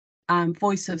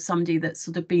voice of somebody that's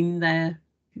sort of been there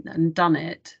and done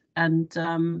it,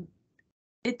 and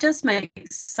it just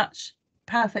makes such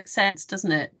perfect sense,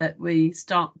 doesn't it, that we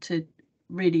start to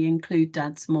really include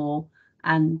dads more.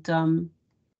 And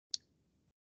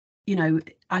you know,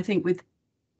 I think with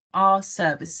our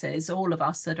services, all of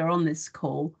us that are on this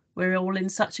call, we're all in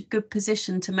such a good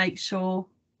position to make sure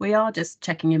we are just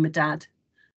checking in with dad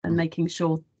and making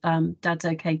sure dad's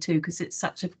okay too, because it's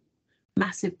such a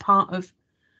massive part of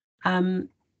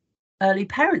early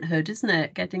parenthood, isn't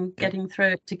it? Getting through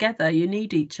it together. You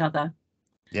need each other.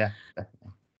 Yeah,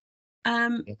 definitely.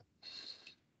 Yeah.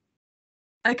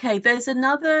 Okay, there's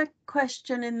another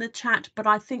question in the chat, but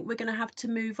I think we're going to have to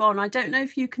move on. I don't know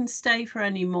if you can stay for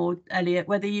any more, Elliot,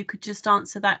 whether you could just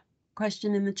answer that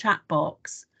question in the chat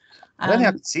box. I don't think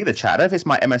I can see the chat. I don't know if it's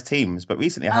my MS Teams, but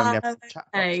recently I haven't been able to chat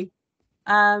box. Okay.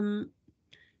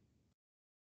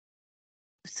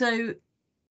 So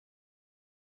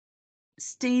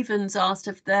Stephen's asked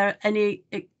if there are any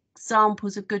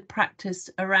examples of good practice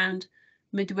around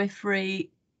midwifery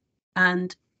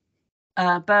and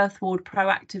birth ward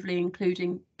proactively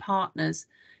including partners.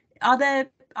 Are there,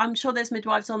 I'm sure there's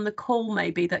midwives on the call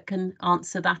maybe that can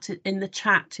answer that in the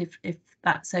chat if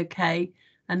that's okay,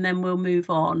 and then we'll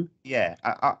move on. Yeah,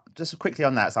 just quickly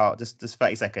on that, so just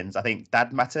 30 seconds. I think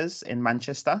Dad Matters in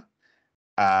Manchester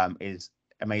is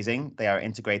amazing. They are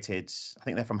integrated, I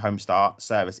think they're from Home Start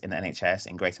service in the NHS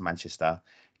in Greater Manchester.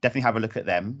 Definitely have a look at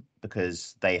them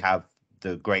because they have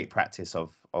the great practice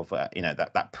of you know,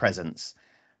 that presence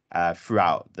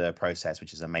throughout the process,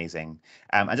 which is amazing.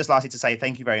 And just lastly to say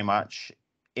thank you very much.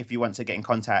 If you want to get in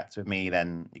contact with me,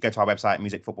 then you go to our website,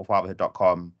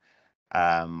 musicfootballfatherhood.com.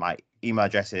 My email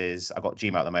address is, I've got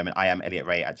Gmail at the moment, I am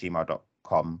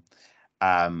elliottray@gmail.com.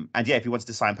 And yeah, if you wanted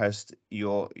to signpost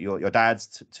your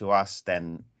dads to us,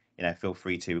 then you know, feel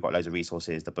free to. We've got loads of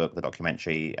resources, the book, the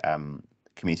documentary,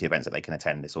 community events that they can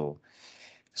attend. It's all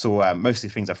mostly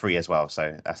things are free as well,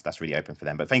 so that's really open for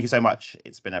them. But thank you so much.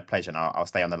 It's been a pleasure, and I'll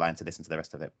stay on the line to listen to the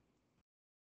rest of it.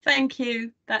 Thank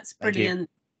you. That's brilliant.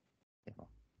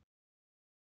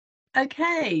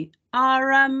 Okay,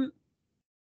 so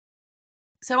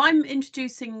I'm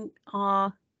introducing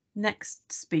our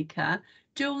next speaker.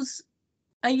 Jules,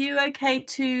 are you okay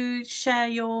to share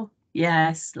your?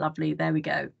 Yes, lovely. There we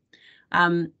go.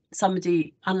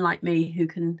 Somebody unlike me who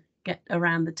can get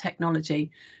around the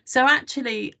technology. So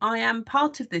actually, I am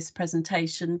part of this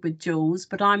presentation with Jules,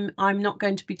 but I'm not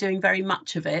going to be doing very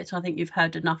much of it. I think you've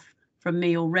heard enough from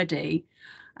me already.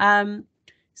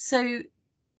 So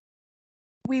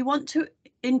we want to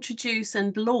introduce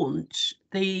and launch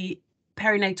the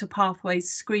Perinatal Pathways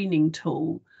screening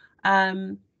tool.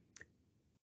 Back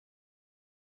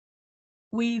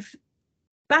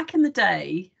in the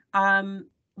day,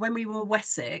 when we were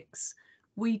Wessex,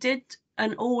 we did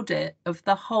an audit of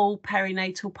the whole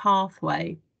perinatal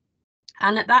pathway.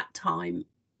 And at that time,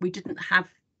 we didn't have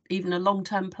even a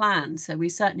long-term plan. So we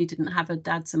certainly didn't have a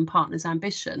dads and partners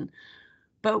ambition.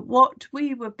 But what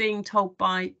we were being told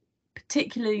by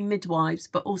particularly midwives,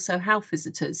 but also health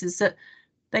visitors, is that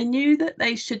they knew that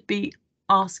they should be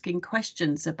asking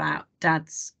questions about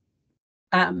dads,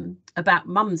 about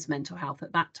mum's mental health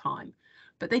at that time,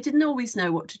 but they didn't always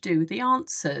know what to do with the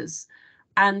answers.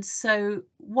 And so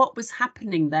what was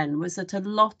happening then was that a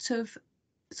lot of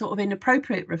sort of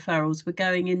inappropriate referrals were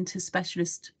going into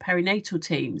specialist perinatal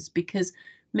teams because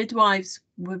midwives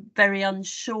were very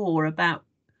unsure about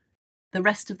the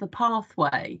rest of the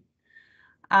pathway.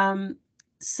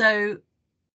 So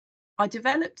I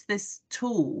developed this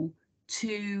tool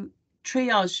to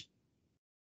triage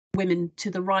women to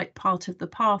the right part of the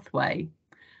pathway.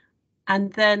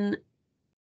 And then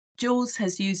Jules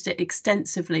has used it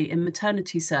extensively in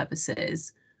maternity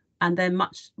services. And then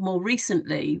much more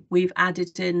recently, we've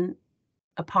added in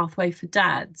a pathway for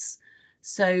dads.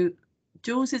 So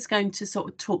Jules is going to sort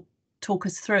of talk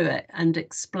us through it and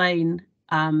explain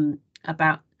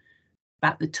about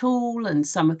the tool and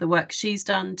some of the work she's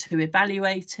done to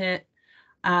evaluate it.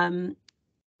 And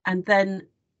then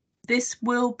this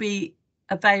will be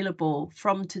available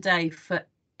from today for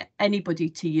anybody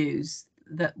to use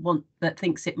that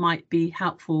thinks it might be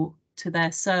helpful to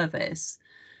their service.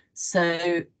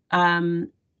 So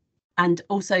and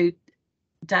also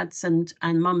dads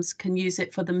and mums can use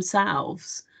it for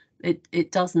themselves.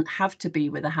 It doesn't have to be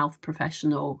with a health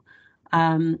professional.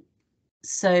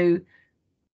 So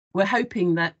we're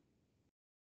hoping that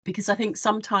because I think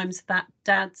sometimes that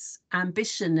dad's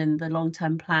ambition in the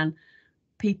long-term plan,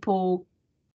 people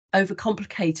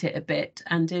overcomplicate it a bit.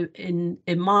 And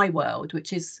in my world,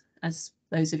 which is, as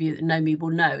those of you that know me will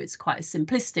know, it's quite a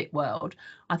simplistic world.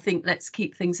 I think let's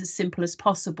keep things as simple as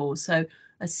possible. So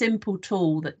a simple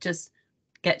tool that just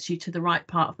gets you to the right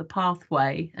part of the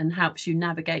pathway and helps you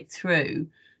navigate through,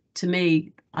 to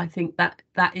me, I think that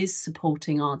is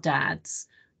supporting our dads.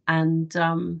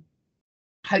 And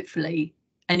hopefully,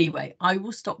 anyway, I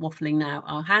will stop waffling now.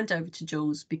 I'll hand over to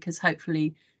Jules, because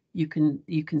hopefully you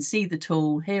can see the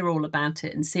tool, hear all about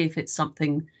it, and see if it's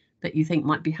something that you think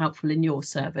might be helpful in your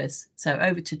service. So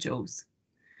over to Jules.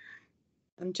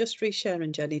 I'm just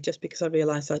resharing, Jenny, just because I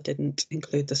realised I didn't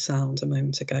include the sound a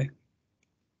moment ago.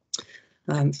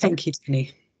 Thank you,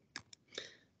 Jenny.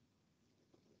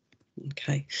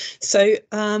 Okay, so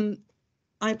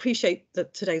I appreciate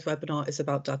that today's webinar is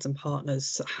about dads and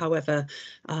partners. However,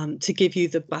 to give you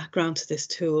the background to this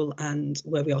tool and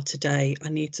where we are today, I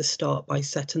need to start by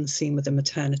setting the scene within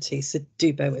maternity, so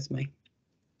do bear with me.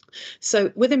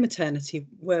 So within maternity,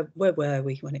 where were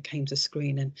we when it came to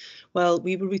screening? Well,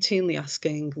 we were routinely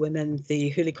asking women the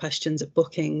Hooley questions at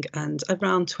booking and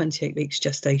around 28 weeks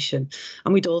gestation.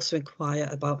 And we'd also inquire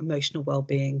about emotional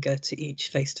well-being to each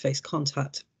face-to-face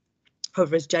contact.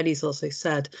 However, as Jenny's also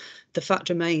said, the fact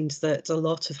remains that a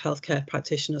lot of healthcare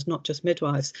practitioners, not just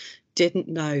midwives, didn't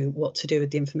know what to do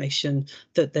with the information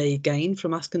that they gained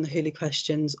from asking the Hooley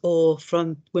questions or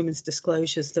from women's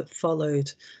disclosures that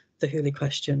followed the Hooley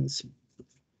questions.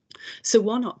 So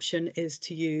one option is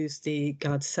to use the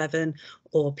GAD-7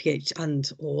 or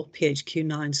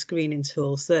PHQ-9 screening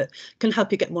tools that can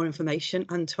help you get more information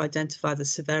and to identify the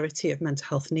severity of mental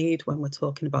health need when we're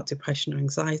talking about depression or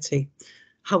anxiety.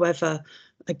 However,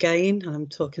 again, and I'm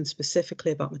talking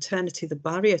specifically about maternity, the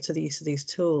barrier to the use of these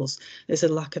tools is a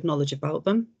lack of knowledge about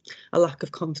them, a lack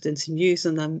of confidence in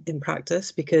using them in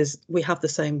practice, because we have the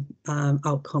same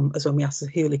outcome as when we ask the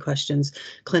Hooley questions.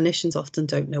 Clinicians often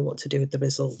don't know what to do with the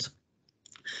result.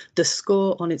 The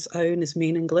score on its own is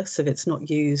meaningless if it's not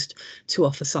used to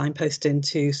offer signposting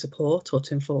to support or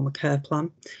to inform a care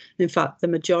plan. In fact, the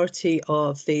majority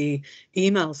of the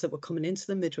emails that were coming into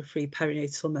the midwifery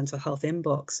perinatal mental health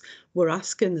inbox were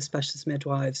asking the specialist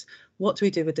midwives, what do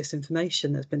we do with this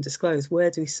information that's been disclosed?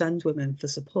 Where do we send women for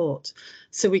support?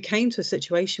 So we came to a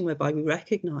situation whereby we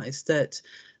recognised that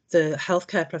the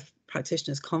healthcare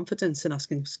practitioners' confidence in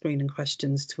asking screening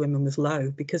questions to women was low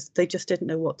because they just didn't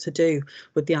know what to do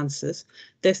with the answers.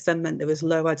 This then meant there was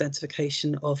low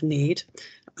identification of need,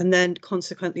 and then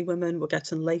consequently women were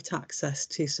getting late access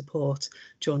to support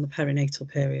during the perinatal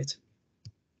period.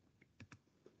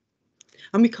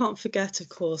 And we can't forget, of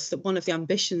course, that one of the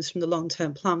ambitions from the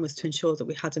long-term plan was to ensure that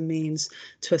we had a means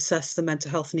to assess the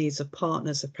mental health needs of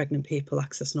partners of pregnant people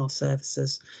accessing our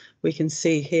services. We can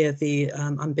see here the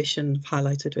ambition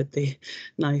highlighted with the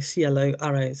nice yellow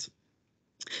arrows.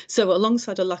 So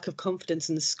alongside a lack of confidence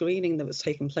in the screening that was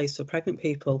taking place for pregnant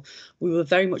people, we were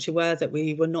very much aware that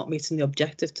we were not meeting the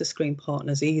objective to screen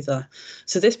partners either.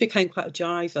 So this became quite a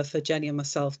driver for Jenny and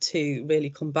myself to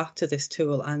really come back to this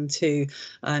tool and to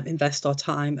invest our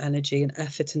time, energy and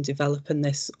effort in developing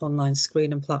this online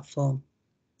screening platform.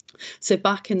 So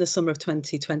back in the summer of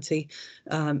 2020,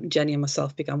 Jenny and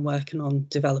myself began working on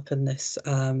developing this,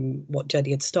 what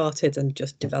Jenny had started, and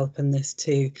just developing this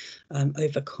to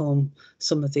overcome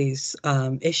some of these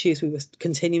issues we were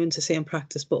continuing to see in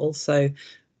practice, but also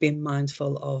being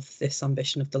mindful of this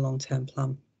ambition of the long-term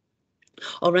plan.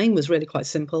 Our aim was really quite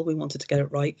simple. We wanted to get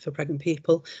it right for pregnant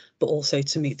people, but also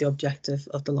to meet the objective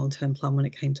of the long-term plan when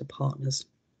it came to partners.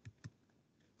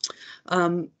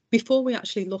 Before we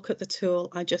actually look at the tool,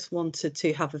 I just wanted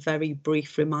to have a very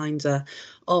brief reminder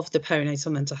of the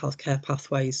perinatal mental health care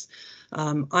pathways.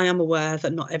 I am aware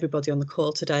that not everybody on the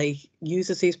call today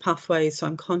uses these pathways, so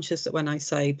I'm conscious that when I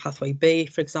say pathway B,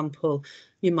 for example,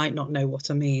 you might not know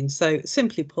what I mean. So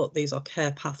simply put, these are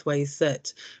care pathways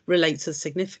that relate to the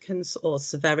significance or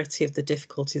severity of the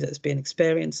difficulty that is being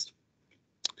experienced.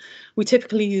 We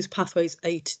typically use pathways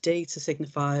A to D to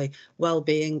signify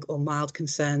well-being or mild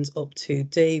concerns up to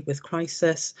D with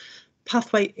crisis.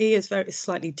 Pathway E is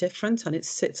slightly different, and it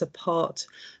sits apart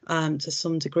to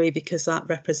some degree because that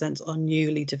represents our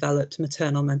newly developed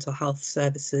maternal mental health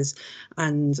services,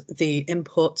 and the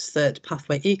inputs that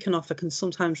Pathway E can offer can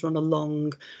sometimes run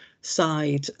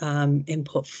alongside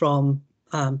input from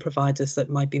providers that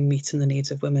might be meeting the needs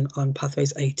of women on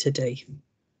pathways A to D.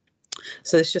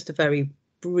 So it's just a very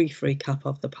brief recap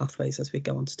of the pathways as we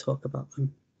go on to talk about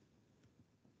them.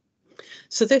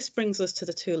 So this brings us to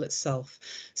the tool itself.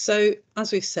 So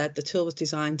as we've said, the tool was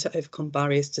designed to overcome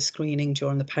barriers to screening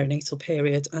during the perinatal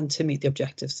period and to meet the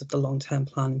objectives of the long-term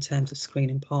plan in terms of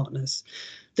screening partners.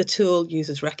 The tool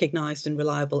uses recognised and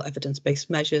reliable evidence-based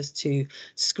measures to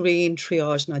screen,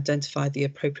 triage and identify the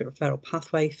appropriate referral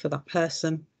pathway for that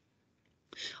person.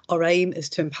 Our aim is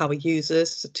to empower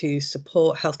users, to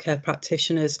support healthcare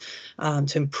practitioners,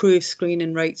 to improve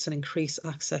screening rates and increase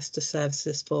access to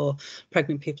services for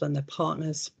pregnant people and their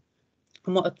partners.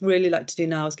 And what I'd really like to do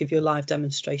now is give you a live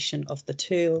demonstration of the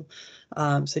tool.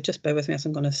 So just bear with me as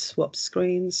I'm going to swap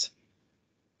screens.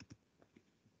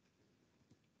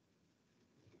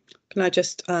 Can I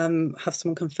just have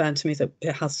someone confirm to me that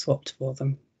it has swapped for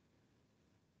them?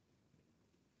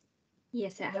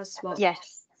 Yes, it has swapped.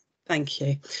 Yes. Thank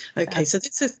you. Okay, so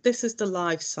this is the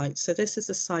live site. So this is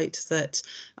a site that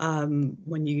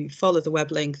when you follow the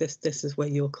web link, this is where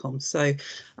you'll come. So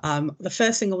the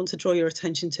first thing I want to draw your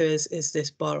attention to is this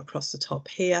bar across the top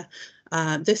here.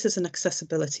 This is an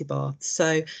accessibility bar.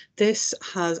 So this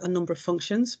has a number of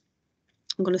functions.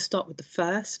 I'm going to start with the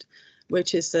first,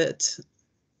 which is that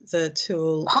the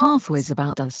tool Pathways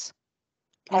about us.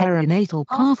 Perinatal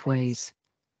pathways.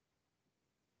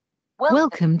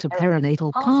 Welcome to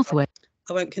Perinatal Pathway.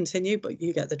 I won't continue, but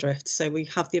you get the drift. So we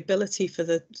have the ability for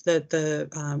the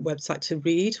website to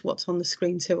read what's on the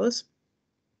screen to us.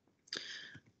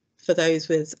 For those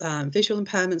with visual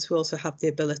impairments, we also have the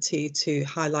ability to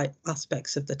highlight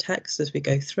aspects of the text as we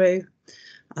go through.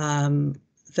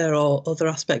 There are other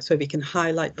aspects where we can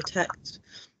highlight the text.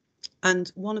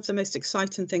 And one of the most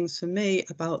exciting things for me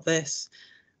about this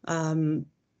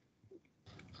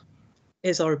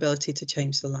is our ability to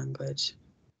change the language.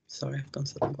 Sorry, I've gone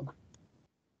to the wrong one.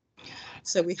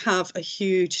 So we have a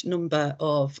huge number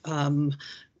of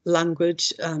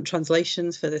language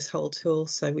translations for this whole tool,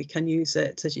 so we can use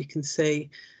it. As you can see,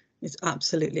 it's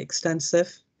absolutely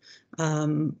extensive.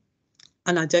 And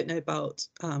I don't know about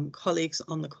colleagues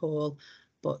on the call,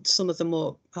 but some of the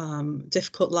more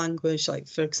difficult language, like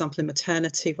for example in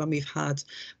maternity, when we've had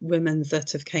women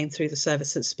that have came through the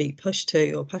service that speak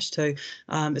Pashto or Pashto,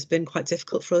 it's been quite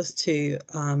difficult for us to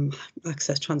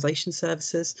access translation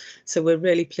services. So we're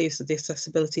really pleased that the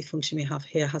accessibility function we have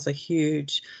here has a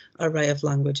huge array of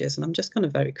languages. And I'm just going to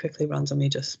very quickly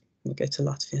randomly we'll go to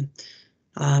Latvian,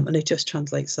 and it just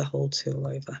translates the whole tool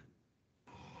over.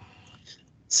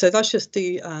 So that's just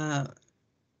the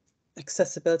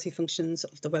accessibility functions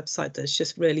of the website that's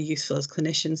just really useful as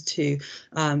clinicians to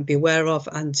be aware of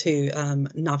and to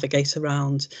navigate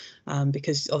around,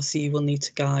 because obviously you will need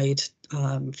to guide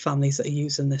families that are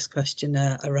using this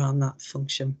questionnaire around that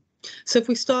function. So if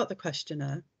we start the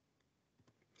questionnaire,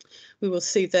 we will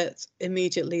see that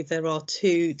immediately there are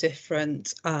two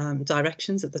different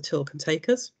directions that the tool can take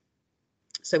us.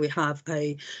 So we have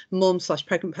a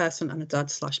mum/pregnant person and a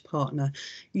dad/partner.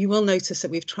 You will notice that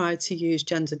we've tried to use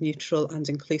gender neutral and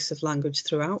inclusive language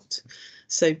throughout.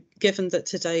 So given that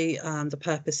today the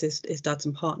purpose is dads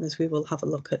and partners, we will have a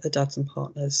look at the dads and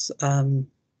partners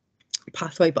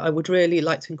pathway, but I would really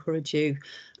like to encourage you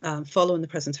following the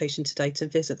presentation today to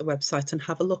visit the website and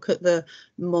have a look at the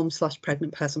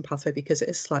mum/pregnant person pathway, because it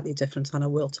is slightly different, and I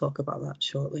will talk about that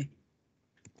shortly.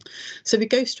 So we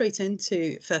go straight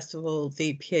into, first of all,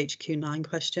 the PHQ-9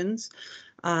 questions.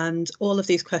 And all of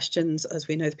these questions, as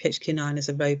we know, the PHQ-9 is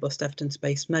a robust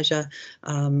evidence-based measure.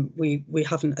 We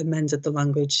haven't amended the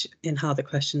language in how the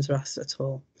questions are asked at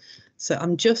all. So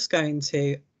I'm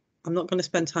not going to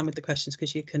spend time with the questions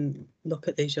because you can look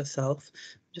at these yourself.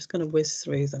 I'm just going to whiz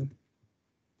through them.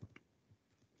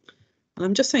 And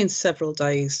I'm just saying several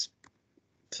days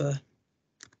for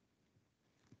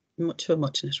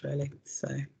muchness, really. So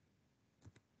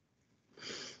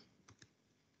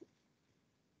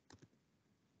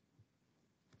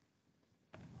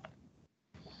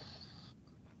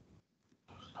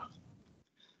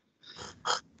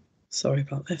sorry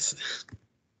about this.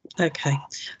 Okay,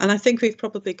 and I think we've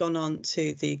probably gone on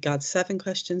to the GAD-7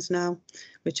 questions now,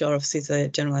 which are obviously the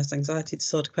generalised anxiety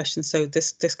disorder questions. So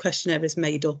this questionnaire is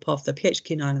made up of the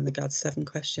PHQ-9 and the GAD-7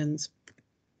 questions.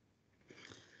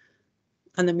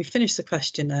 And then we finish the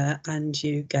questionnaire and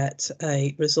you get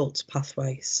a results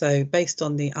pathway. So based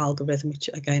on the algorithm, which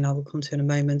again I will come to in a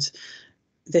moment,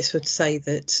 this would say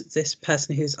that this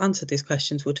person who's answered these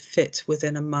questions would fit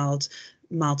within a mild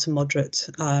to moderate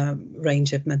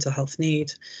range of mental health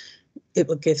need. It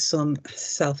will give some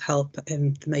self-help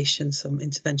information, some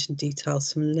intervention details,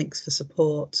 some links for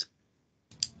support.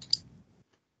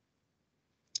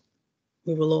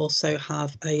 we will also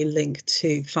have a link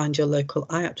to find your local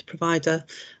IAPT provider.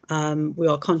 We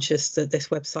are conscious that this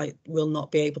website will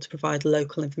not be able to provide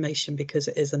local information because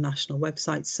it is a national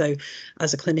website. So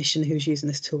as a clinician who's using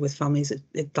this tool with families,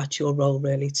 that's your role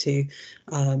really to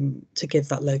give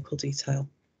that local detail.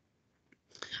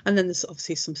 And then there's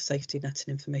obviously some safety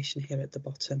netting information here at the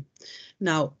bottom.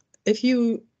 Now, if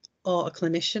you are a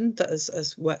clinician that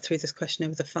has worked through this questionnaire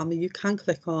with a family, you can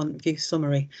click on View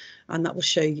Summary, and that will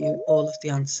show you all of the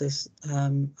answers,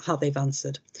 how they've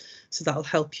answered. So that'll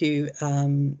help you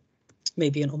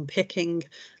maybe in unpicking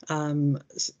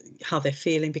how they're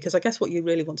feeling, because I guess what you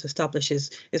really want to establish is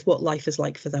what life is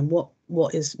like for them. What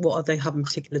are they having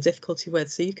particular difficulty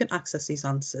with? So you can access these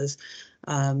answers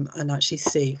and actually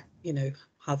see, you know,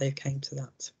 how they came to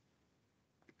that.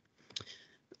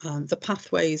 The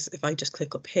pathways, if I just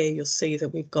click up here, you'll see that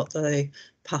we've got the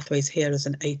pathways here as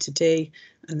an A to D,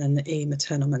 and then the E,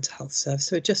 maternal mental health service.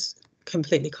 So it just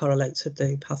completely correlates with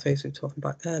the pathways we were talking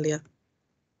about earlier.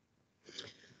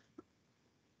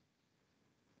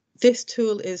 This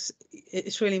tool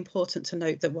it's really important to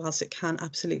note that whilst it can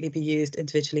absolutely be used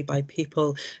individually by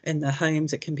people in their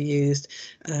homes, it can be used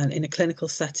in a clinical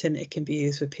setting, it can be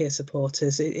used with peer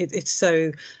supporters. It's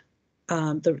so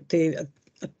the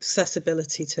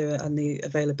accessibility to it and the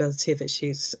availability of its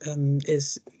use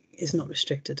is not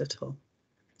restricted at all.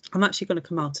 I'm actually going to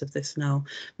come out of this now.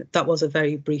 That was a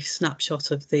very brief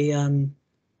snapshot of the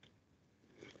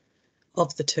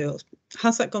tool.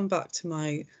 Has that gone back to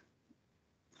my?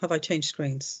 Have I changed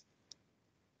screens?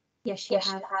 Yes, you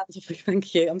have.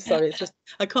 Thank you. I'm sorry. It's just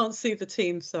I can't see the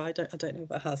team, so I don't know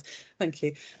if it has. Thank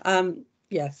you.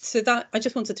 Yeah, so that I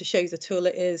just wanted to show you the tool.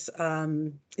 It is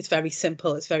it's very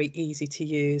simple. It's very easy to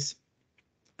use.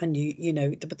 And you know,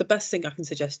 the best thing I can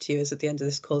suggest to you is at the end of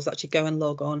this call is actually go and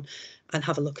log on and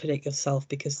have a look at it yourself,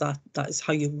 because that is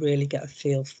how you really get a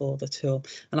feel for the tool.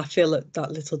 And I feel that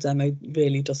that little demo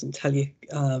really doesn't tell you,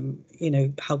 you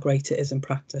know, how great it is in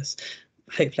practice.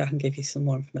 Hopefully I can give you some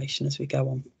more information as we go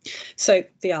on. So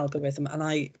the algorithm,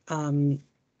 and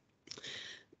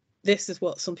this is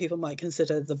what some people might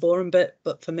consider the boring bit,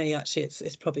 but for me, actually,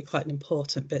 it's probably quite an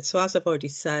important bit. So as I've already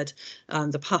said,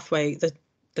 the pathway,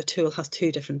 the tool has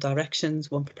two different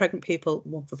directions, one for pregnant people,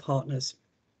 one for partners.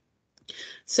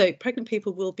 So pregnant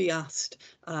people will be asked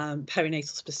perinatal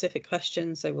specific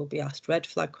questions, they will be asked red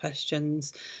flag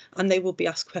questions, and they will be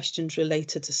asked questions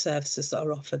related to services that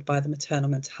are offered by the maternal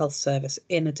mental health service,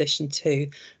 in addition to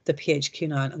the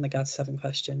PHQ-9 and the GAD-7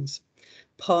 questions.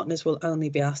 Partners will only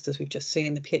be asked, as we've just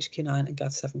seen, the PHQ-9 and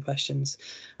GAD-7 questions.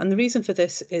 And the reason for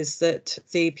this is that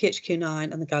the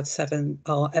PHQ-9 and the GAD-7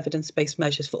 are evidence-based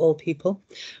measures for all people,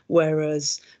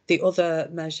 whereas the other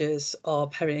measures are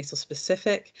perinatal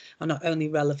specific and are only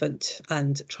relevant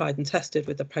and tried and tested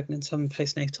with the pregnant and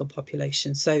postnatal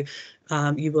population. So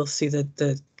you will see that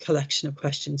the collection of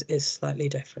questions is slightly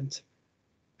different.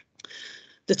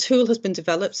 The tool has been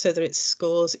developed so that it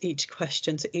scores each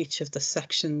question to each of the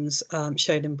sections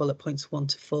shown in bullet points 1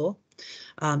 to 4.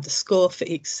 The score for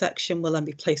each section will then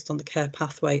be placed on the care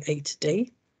pathway A to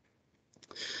D,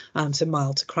 so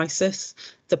mild to crisis.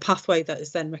 The pathway that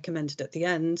is then recommended at the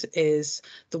end is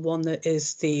the one that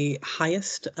is the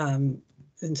highest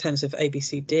in terms of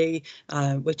ABCD,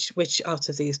 which out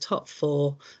of these top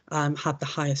 4 had the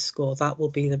highest score. That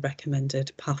will be the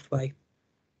recommended pathway.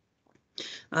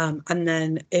 And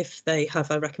then if they have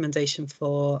a recommendation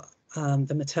for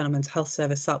the maternal mental health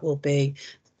service, that will be,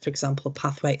 for example,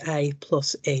 pathway A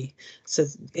plus E. So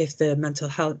if the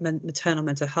maternal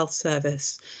mental health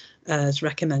service is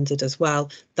recommended as well,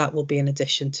 that will be in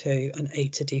addition to an A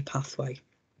to D pathway.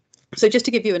 So just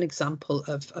to give you an example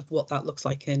of what that looks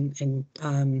like in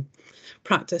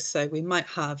practice, so we might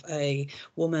have a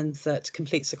woman that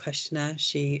completes a questionnaire.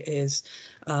 She is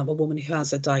a woman who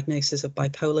has a diagnosis of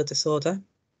bipolar disorder,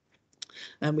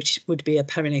 which would be a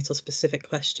perinatal specific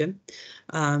question.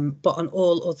 But on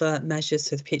all other measures,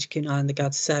 so the PHQ-9, the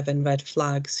GAD-7, red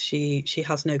flags, she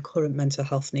has no current mental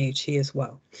health needs. She is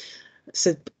well.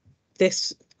 So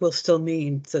this will still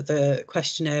mean that the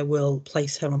questionnaire will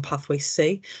place her on pathway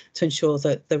C to ensure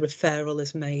that the referral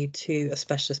is made to a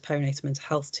specialist perinatal mental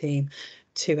health team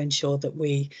to ensure that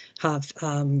we have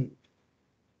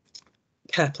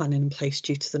care planning in place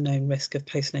due to the known risk of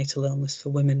postnatal illness for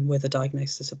women with a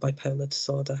diagnosis of bipolar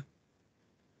disorder.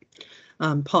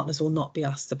 Partners will not be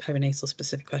asked the perinatal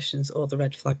specific questions or the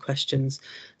red flag questions,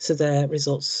 so their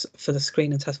results for the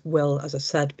screen and test will, as I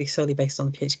said, be solely based on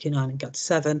the PHQ-9 and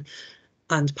GAD-7.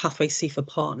 And pathway C for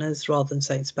partners, rather than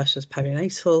saying specialist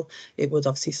perinatal, it would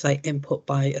obviously say input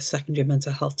by a secondary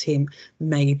mental health team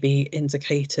may be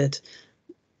indicated,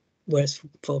 whereas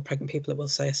for pregnant people it will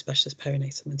say a specialist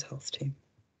perinatal mental health team.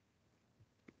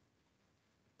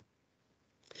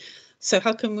 So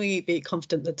how can we be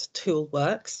confident that the tool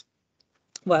works?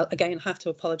 Well, again, I have to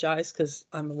apologise because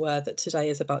I'm aware that today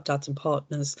is about dads and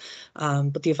partners,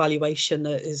 but the evaluation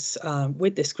that is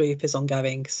with this group is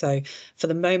ongoing. So for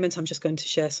the moment, I'm just going to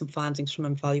share some findings from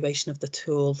an evaluation of the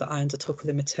tool that I undertook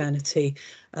within maternity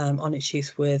on its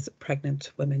use with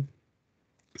pregnant women.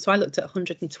 So I looked at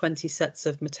 120 sets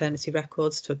of maternity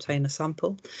records to obtain a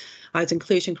sample. I had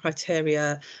inclusion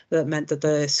criteria that meant that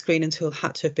the screening tool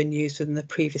had to have been used within the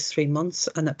previous 3 months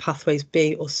and that pathways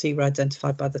B or C were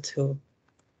identified by the tool.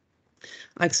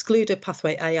 I excluded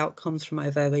pathway A outcomes from my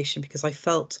evaluation because I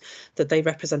felt that they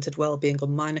represented well-being or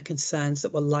minor concerns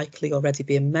that were likely already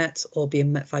being met or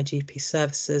being met by GP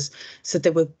services. So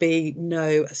there would be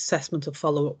no assessment or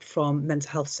follow-up from mental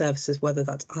health services, whether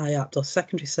that's IAPT or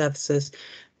secondary services,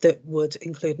 that would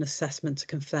include an assessment to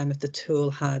confirm if the tool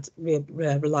had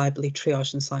reliably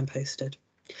triaged and signposted.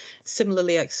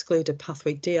 Similarly, I excluded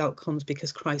pathway D outcomes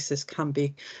because crisis can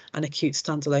be an acute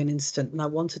standalone incident, and I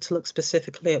wanted to look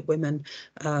specifically at women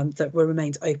that were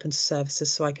remained open to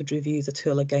services so I could review the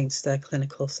tool against their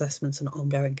clinical assessments and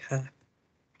ongoing care.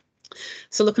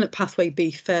 So looking at pathway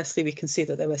B, firstly, we can see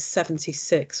that there were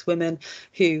 76 women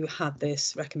who had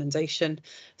this recommendation,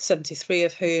 73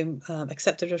 of whom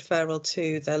accepted referral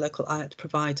to their local IAPT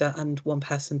provider, and one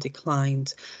person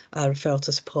declined referral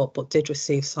to support but did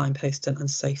receive signposting and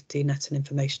safety netting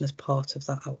information as part of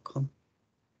that outcome.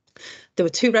 There were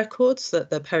 2 records that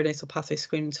the perinatal pathway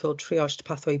screening tool triaged to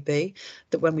pathway B,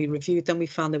 that when we reviewed them, we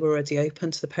found they were already open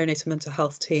to the perinatal mental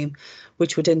health team,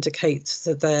 which would indicate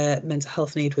that their mental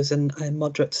health need was in a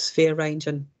moderate to severe range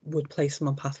and would place them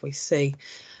on pathway C.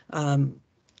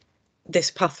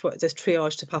 This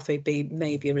triage to pathway B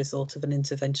may be a result of an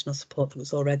interventional support that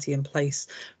was already in place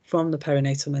from the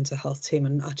perinatal mental health team,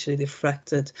 and actually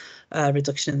reflected a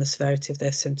reduction in the severity of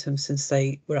their symptoms since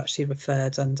they were actually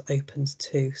referred and opened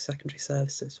to secondary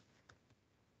services.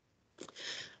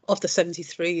 Of the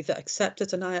 73 that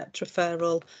accepted an IAPT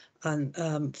referral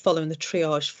and following the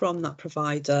triage from that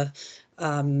provider,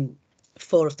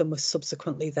 4 of them were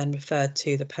subsequently then referred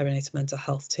to the perinatal mental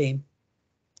health team,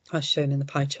 as shown in the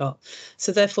pie chart.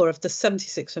 So therefore, of the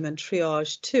 76 women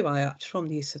triaged to IAPT from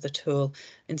the use of the tool,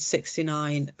 in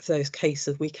 69 of those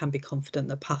cases, we can be confident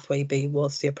that pathway B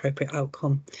was the appropriate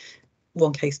outcome.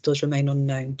 1 case does remain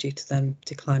unknown due to them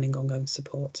declining ongoing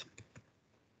support.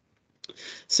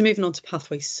 So moving on to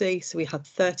pathway C, so we had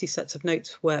 30 sets of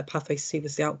notes where pathway C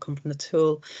was the outcome from the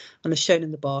tool, and as shown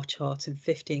in the bar chart, in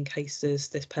 15 cases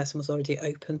this person was already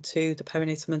open to the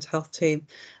perinatal mental health team,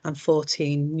 and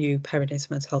 14 new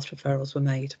perinatal mental health referrals were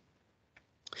made.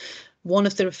 1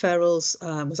 of the referrals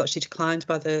was actually declined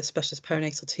by the specialist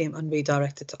perinatal team and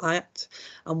redirected to IAPT,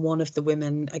 and 1 of the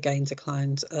women again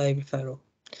declined a referral.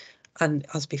 And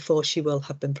as before, she will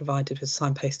have been provided with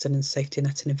signposting and safety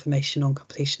netting information on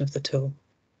completion of the tool.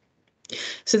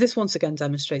 So this once again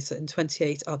demonstrates that in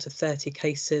 28 out of 30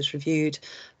 cases reviewed,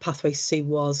 pathway C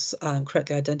was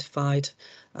correctly identified.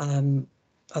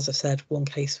 As I said, 1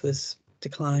 case was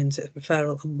declined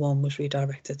referral and 1 was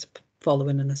redirected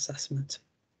following an assessment.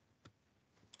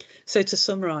 So to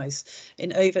summarise,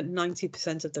 in over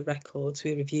 90% of the records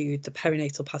we reviewed, the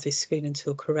perinatal pathway screening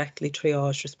tool correctly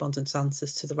triaged respondents'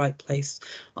 answers to the right place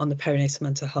on the perinatal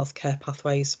mental health care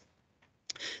pathways.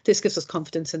 This gives us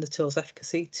confidence in the tool's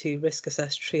efficacy to risk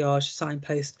assess, triage,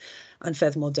 signpost, and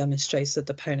furthermore demonstrates that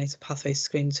the perinatal pathway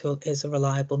screening tool is a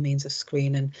reliable means of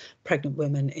screening pregnant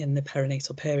women in the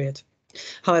perinatal period.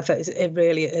 However, it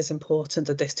really is important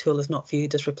that this tool is not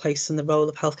viewed as replacing the role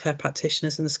of healthcare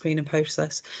practitioners in the screening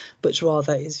process, but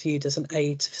rather is viewed as an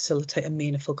aid to facilitate a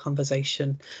meaningful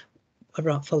conversation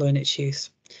around following its use,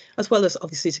 as well as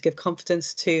obviously to give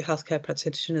confidence to healthcare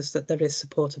practitioners that there is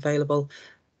support available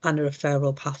and a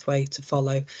referral pathway to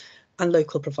follow, and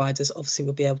local providers obviously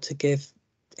will be able to give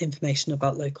information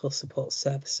about local support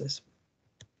services.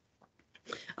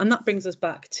 And that brings us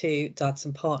back to dads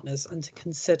and partners and to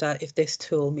consider if this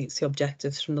tool meets the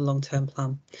objectives from the long-term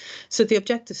plan. So the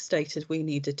objectives stated we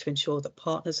needed to ensure that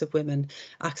partners of women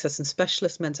accessing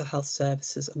specialist mental health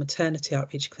services and maternity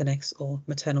outreach clinics, or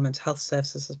maternal mental health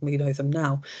services as we know them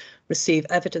now, receive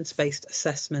evidence-based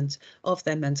assessment of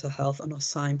their mental health and are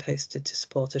signposted to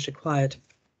support as required.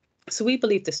 So we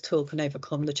believe this tool can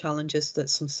overcome the challenges that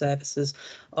some services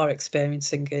are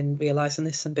experiencing in realising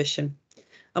this ambition.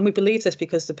 And we believe this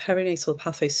because the perinatal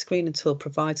pathway screening tool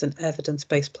provides an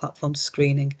evidence-based platform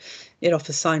screening. It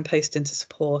offers signposting to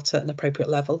support at an appropriate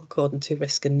level according to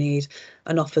risk and need,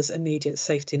 and offers immediate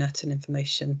safety net and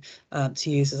information to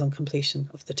users on completion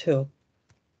of the tool.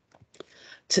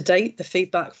 To date, the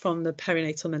feedback from the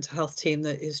perinatal mental health team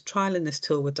that is trialling this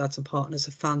tool with dads and partners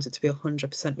have found it to be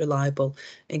 100% reliable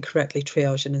in correctly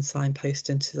triaging and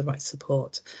signposting to the right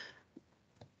support.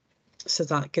 So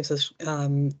that gives us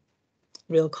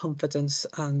real confidence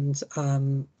and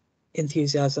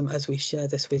enthusiasm as we share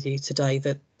this with you today,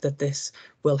 that this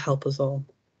will help us all.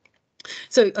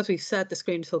 So, as we've said, the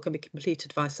screening tool can be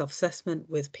completed via self-assessment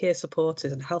with peer support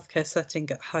in a healthcare setting,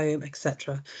 at home,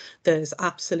 etc. There's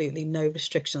absolutely no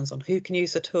restrictions on who can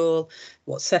use the tool,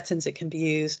 what settings it can be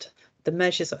used. The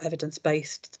measures are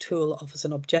evidence-based. The tool offers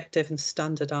an objective and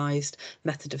standardised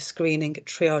method of screening, it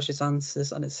triages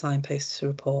answers, and it signposts to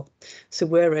report. So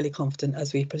we're really confident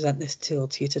as we present this tool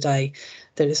to you today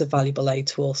that it is a valuable aid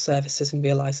to all services in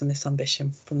realising this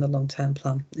ambition from the long-term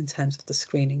plan in terms of the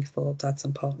screening for dads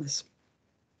and partners.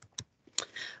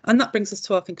 And that brings us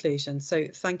to our conclusion. So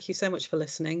thank you so much for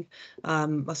listening.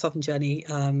 Myself and Jenny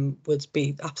would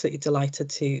be absolutely delighted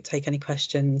to take any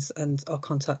questions, and our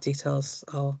contact details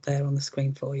are there on the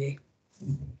screen for you.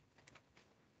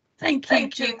 Thank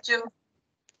you, Jill.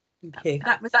 Thank you.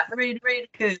 That was really, really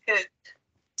good.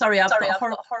 Sorry, I've got a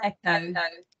horrible echo.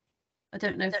 I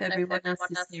don't know if everyone else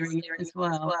is hearing it as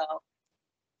well.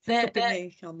 Could be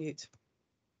me. I'll mute.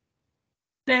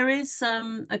 There is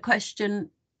a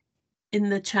question in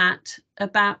the chat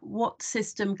about what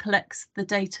system collects the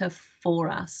data for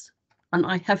us, and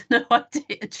I have no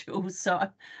idea, Jules, so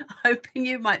I'm hoping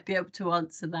you might be able to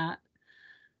answer that.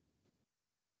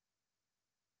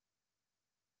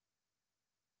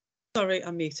 Sorry,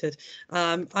 I'm muted.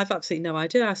 I've absolutely no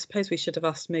idea. I suppose we should have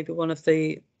asked maybe one of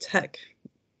the tech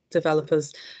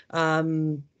developers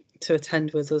to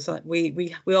attend with us.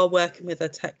 We are working with a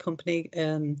tech company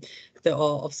that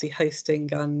are obviously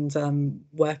hosting and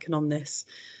working on this.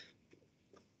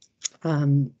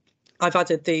 I've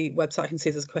added the website. I can see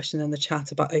there's a question in the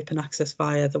chat about open access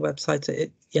via the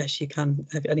website. Yes, you can,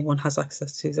 if anyone has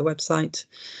access to the website.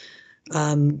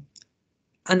 And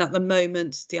at the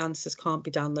moment, the answers can't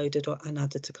be downloaded and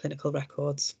added to clinical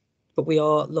records. But we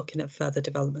are looking at further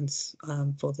developments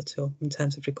for the tool in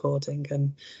terms of recording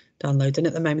and downloading.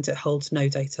 At the moment, it holds no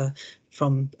data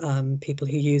from people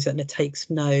who use it, and it takes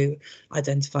no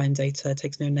identifying data, it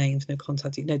takes no names, no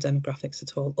contact, no demographics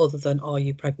at all, other than are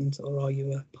you pregnant or are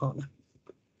you a partner?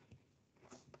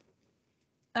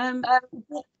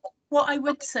 What I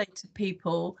would say to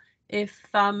people, if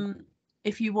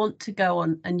you want to go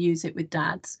on and use it with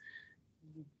dads,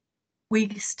 we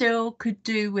still could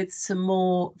do with some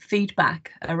more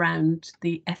feedback around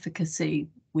the efficacy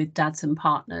with dads and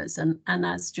partners. And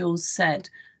as Jules said,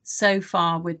 so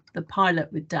far with the pilot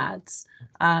with dads,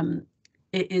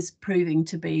 it is proving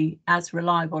to be as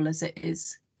reliable as it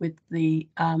is with the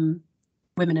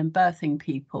women and birthing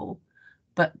people.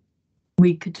 But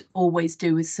we could always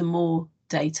do with some more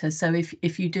data. So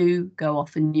if you do go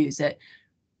off and use it,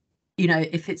 you know,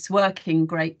 if it's working,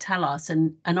 great, tell us.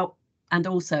 And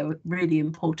also, really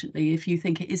importantly, if you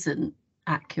think it isn't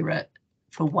accurate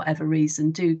for whatever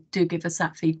reason, do give us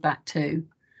that feedback too,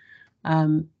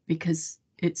 because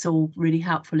it's all really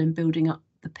helpful in building up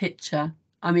the picture.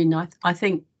 I mean, I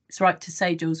think it's right to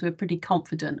say, Jules, we're pretty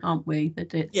confident, aren't we,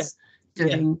 that it's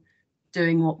doing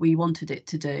what we wanted it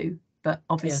to do. But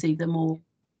obviously, the more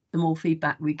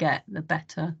feedback we get, the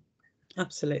better.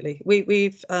 Absolutely.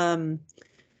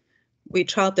 We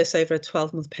trialled this over a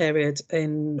 12-month period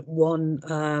in one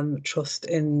trust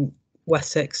in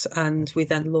Wessex, and we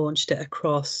then launched it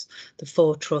across the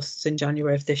 4 trusts in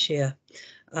January of this year.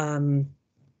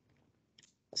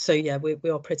 So yeah, we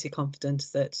are pretty confident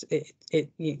that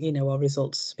you know, our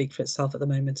results speak for itself at the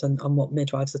moment, and what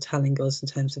midwives are telling us in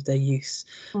terms of their use,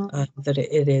 that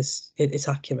it's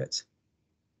accurate.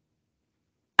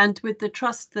 And with the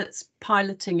trust that's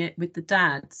piloting it with the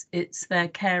dads, it's their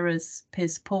carers, peer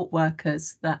support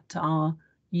workers that are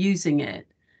using it.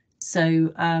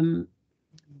 So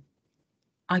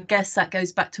I guess that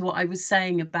goes back to what I was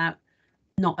saying about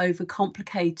not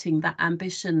overcomplicating that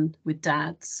ambition with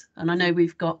dads. And I know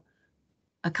we've got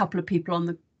a couple of people on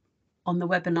the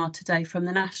webinar today from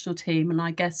the national team, and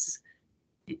I guess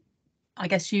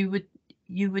you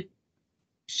would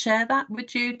share that,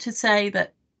 would you, to say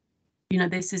that, you know,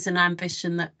 this is an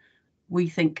ambition that we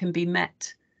think can be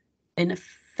met in a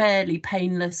fairly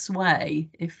painless way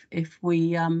if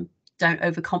we don't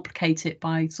overcomplicate it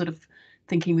by sort of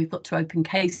thinking we've got to open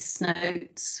case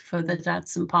notes for the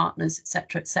dads and partners,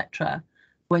 etc.,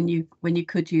 when you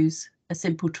could use a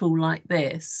simple tool like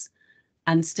this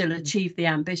and still achieve the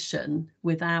ambition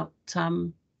without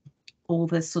all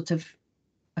the sort of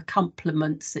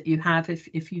accompaniments that you have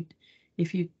if you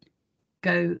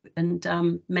go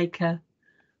and make a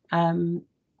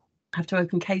have to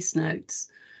open case notes.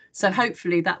 So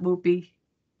hopefully that will be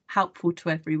helpful to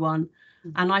everyone.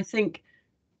 And I think,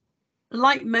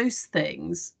 like most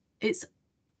things, it's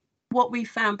what we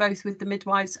found both with the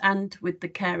midwives and with the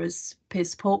carers, peer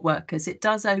support workers, it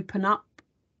does open up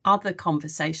other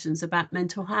conversations about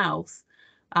mental health,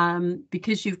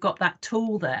 because you've got that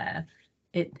tool there.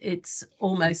 It's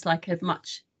almost like a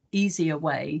much easier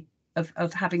way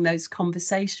of having those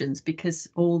conversations, because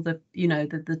all the, you know,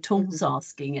 the tools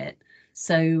asking it.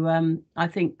 So I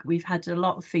think we've had a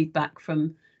lot of feedback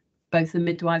from both the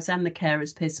midwives and the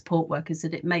carers, peer support workers,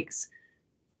 that it makes,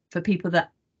 for people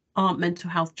that aren't mental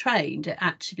health trained, it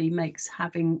actually makes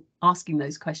asking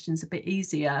those questions a bit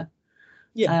easier.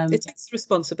 Yeah, it takes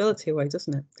responsibility away,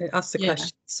 doesn't it? It asks the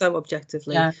question so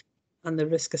objectively, and the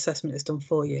risk assessment is done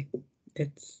for you.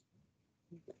 It's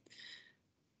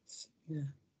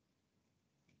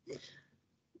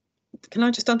Can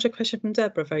I just answer a question from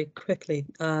Deborah very quickly?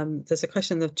 There's a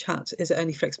question in the chat: is it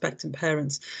only for expectant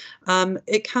parents?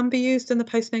 It can be used in the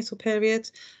postnatal period.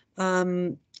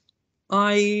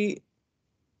 I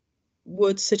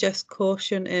would suggest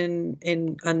caution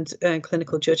in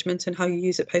clinical judgment in how you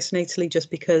use it postnatally, just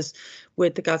because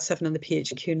with the GAD7 and the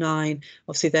PHQ9,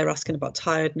 obviously they're asking about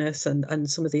tiredness and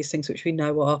some of these things which we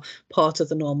know are part of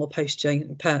the normal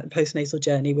postnatal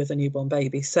journey with a newborn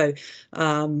baby. So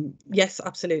yes,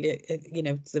 absolutely, you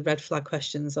know, the red flag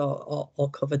questions are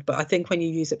covered, but I think when you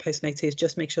use it postnatally, is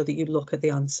just make sure that you look at the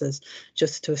answers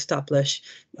just to establish,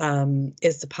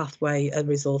 is the pathway a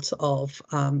result of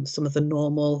some of the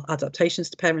normal adaptations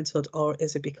to parenthood, or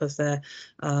is it because they're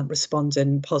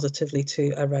responding positively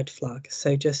to a red flag?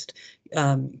 So just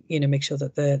you know, make sure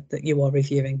that you are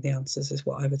reviewing the answers is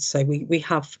what I would say. We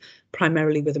have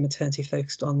primarily with the maternity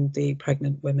focused on the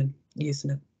pregnant women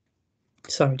using it.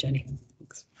 Sorry, Jenny.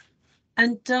 Thanks.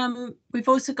 And we've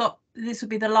also got, this will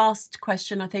be the last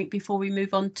question I think before we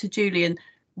move on to Julian,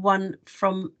 one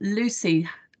from Lucy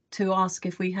to ask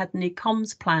if we had any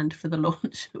comms planned for the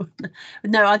launch.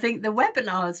 No, I think the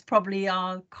webinars probably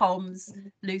are comms,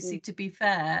 Lucy, to be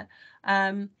fair.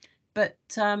 But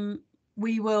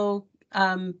we will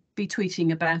be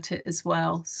tweeting about it as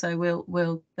well. So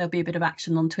there'll be a bit of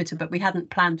action on Twitter, but we hadn't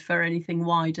planned for anything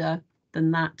wider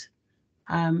than that.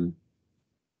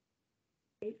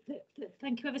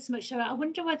 Thank you ever so much, Sarah. I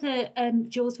wonder whether,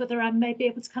 Jules, whether I may be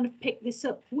able to kind of pick this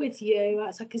up with you,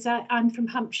 because I'm from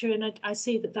Hampshire and I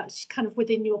see that that's kind of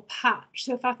within your patch.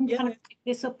 So if I can kind of pick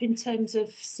this up in terms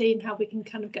of seeing how we can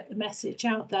kind of get the message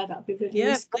out there, that'd be really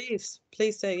useful.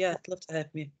 Please do. Yeah, I'd love to hear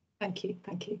from you. Thank you.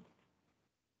 Thank you.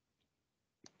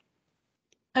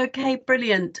 Okay,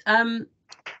 brilliant.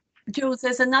 Jules,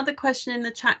 there's another question in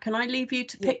the chat. Can I leave you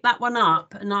to pick that one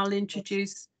up, and I'll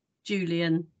introduce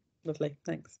Julian? Lovely,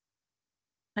 thanks.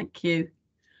 Thank you.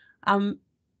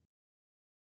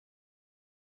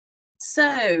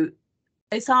 So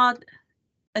it's a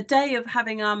day of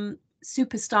having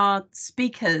superstar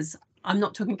speakers. I'm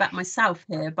not talking about myself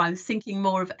here, but I'm thinking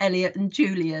more of Elliot and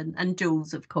Julian and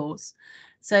Jules, of course.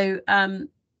 So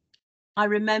I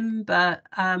remember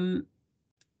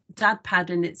DadPad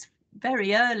in its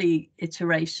very early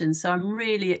iteration, so I'm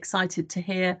really excited to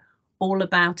hear all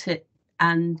about it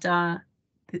and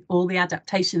all the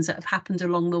adaptations that have happened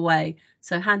along the way.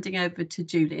 So handing over to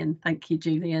Julian. Thank you,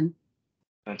 Julian.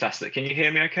 Fantastic. Can you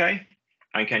hear me okay?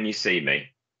 And can you see me?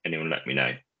 Anyone let me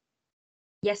know?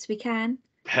 Yes, we can.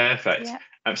 Perfect.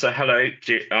 Yeah. So hello,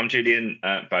 I'm Julian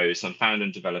Bowes. I'm founder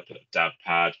and developer of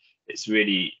DadPad. It's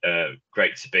really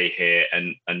great to be here.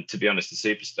 And to be honest, the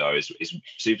superstar is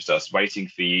superstars waiting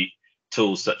for you.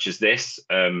 Tools such as this,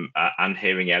 and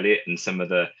hearing Elliot and some of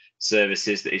the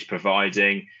services that he's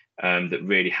providing that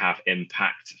really have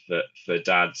impact for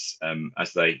dads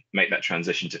as they make that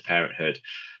transition to parenthood.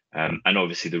 And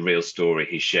obviously the real story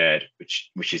he shared,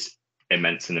 which is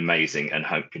immense and amazing, and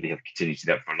hopefully he'll continue to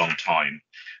do that for a long time.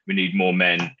 We need more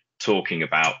men talking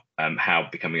about how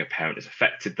becoming a parent has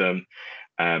affected them,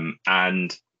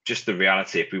 and just the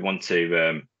reality. If we want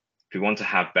to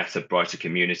have better, brighter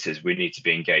communities, we need to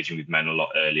be engaging with men a lot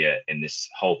earlier in this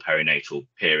whole perinatal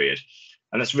period.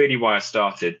 And that's really why I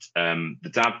started the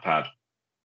DadPad.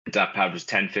 DadPad was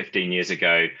 10, 15 years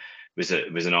ago, was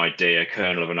an idea,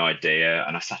 kernel of an idea,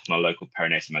 and I sat on our local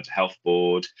perinatal mental health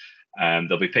board.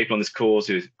 There'll be people on this call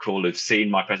who've seen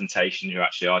my presentation who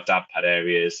actually are DadPad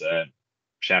areas.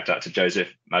 Shout out to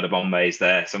Joseph Madabombe's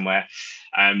there somewhere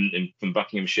from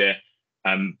Buckinghamshire.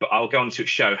 But I'll go on to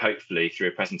show, hopefully, through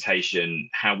a presentation,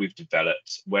 how we've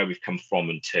developed, where we've come from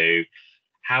and to,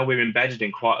 how we're embedded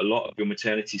in quite a lot of your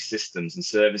maternity systems and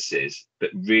services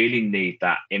that really need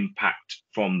that impact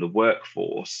from the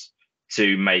workforce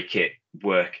to make it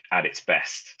work at its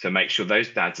best, to make sure those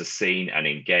dads are seen and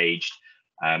engaged.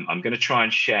 I'm going to try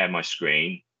and share my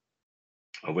screen.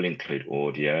 I will include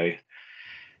audio,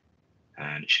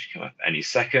 and it should come up any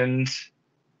second.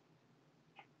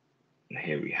 And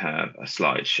here we have a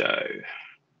slideshow.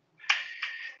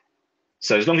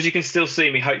 So as long as you can still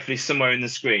see me, hopefully somewhere in the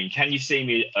screen, can you see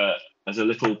me as a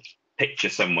little picture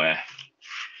somewhere?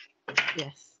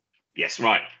 Yes. Yes,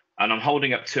 right. And I'm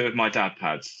holding up 2 of my dad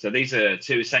pads. So these are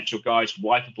 2 essential guides,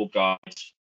 wipeable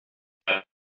guides,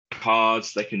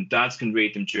 cards. Dads can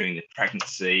read them during the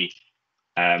pregnancy,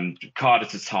 card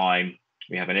at a time.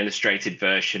 We have an illustrated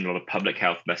version, a lot of public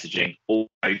health messaging, all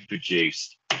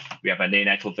produced. We have a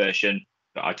neonatal version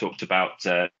that I talked about,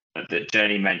 that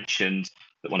Jenny mentioned,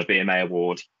 that won a BMA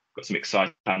award. Got some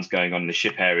exciting plans going on in the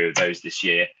ship area of those this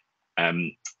year.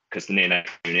 Because the neonatal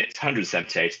unit,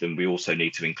 178 of them, we also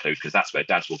need to include, because that's where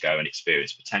dads will go and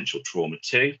experience potential trauma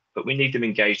too, but we need them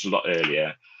engaged a lot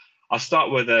earlier. I'll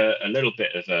start with a little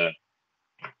bit of a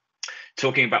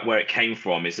talking about where it came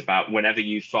from. Is about whenever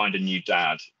you find a new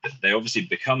dad, they obviously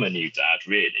become a new dad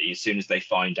really as soon as they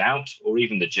find out, or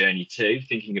even the journey to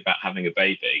thinking about having a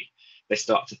baby. They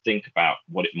start to think about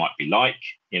what it might be like.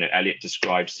 Elliot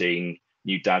described seeing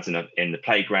new dads in the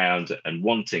playground and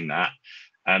wanting that.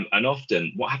 And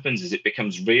often what happens is it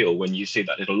becomes real when you see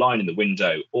that little line in the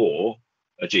window, or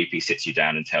a GP sits you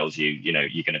down and tells you,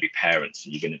 you're going to be parents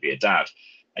and you're going to be a dad.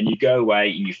 And you go away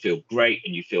and you feel great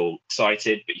and you feel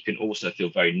excited, but you can also feel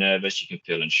very nervous. You can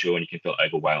feel unsure and you can feel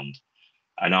overwhelmed.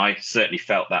 And I certainly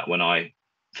felt that when I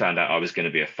found out I was going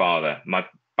to be a father. My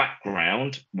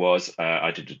background was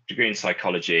I did a degree in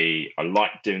psychology. I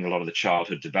liked doing a lot of the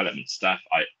childhood development stuff.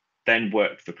 I then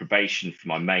worked for probation for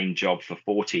my main job for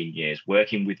 14 years,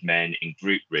 working with men in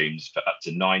group rooms for up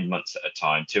to 9 months at a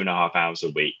time, 2.5 hours a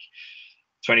week,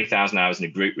 20,000 hours in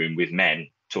a group room with men,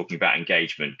 talking about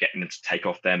engagement, getting them to take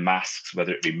off their masks,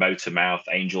 whether it be motor mouth,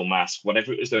 angel mask,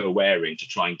 whatever it was they were wearing, to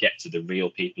try and get to the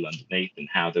real people underneath and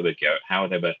how they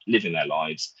were living their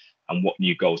lives and what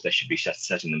new goals they should be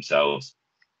setting themselves.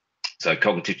 So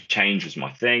cognitive change was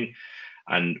my thing.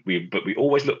 But we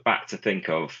always look back to think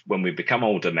of when we become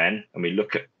older men, and we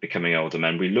look at becoming older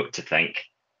men, we look to think,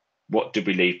 what did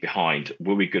we leave behind?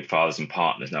 Were we good fathers and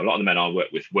partners? Now, a lot of the men I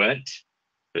worked with weren't,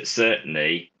 but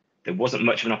certainly there wasn't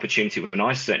much of an opportunity when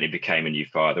I certainly became a new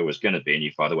father, or was going to be a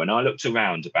new father. When I looked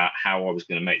around about how I was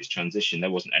going to make this transition,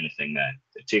 there wasn't anything there.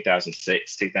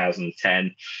 2006,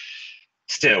 2010,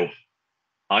 still,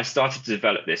 I started to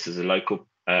develop this as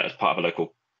as part of a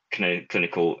local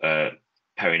clinical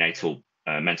perinatal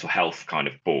mental health kind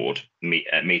of board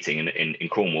meeting in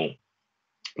Cornwall.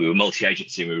 We were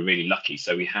multi-agency, we were really lucky.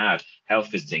 So we had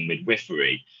health visiting,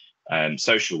 midwifery,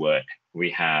 social work, we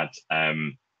had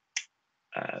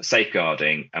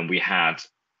safeguarding, and we had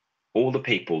all the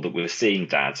people that were seeing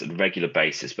dads on a regular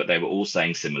basis, but they were all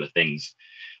saying similar things.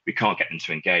 We can't get them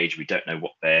to engage. We don't know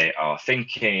what they are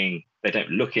thinking. They don't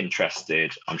look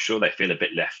interested. I'm sure they feel a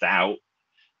bit left out.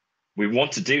 We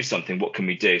want to do something. What can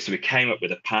we do? So we came up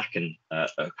with a pack and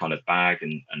a kind of bag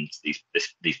and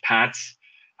these pads,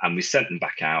 and we sent them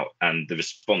back out. And the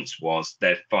response was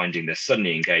they're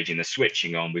suddenly engaging, they're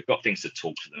switching on. We've got things to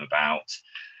talk to them about,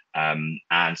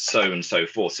 and so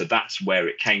forth. So that's where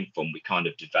it came from. We kind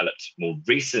of developed more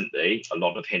recently a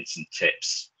lot of hints and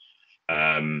tips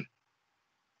that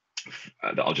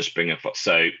I'll just bring up.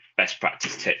 So best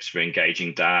practice tips for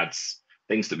engaging dads,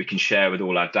 things that we can share with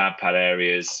all our dad pad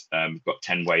areas. We've got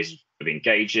 10 ways of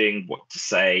engaging, what to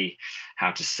say,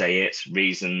 how to say it,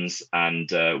 reasons,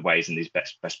 and ways in these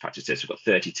best practice tips. We've got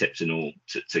 30 tips in all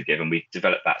to give, and we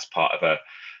developed that as part of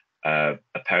a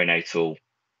perinatal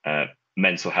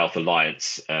mental health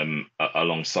alliance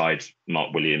alongside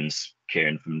Mark Williams,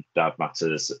 Kieran from Dad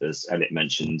Matters, as Elliot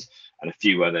mentioned, and a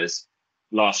few others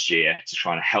last year, to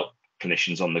try and help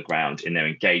clinicians on the ground in their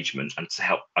engagement and to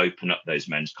help open up those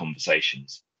men's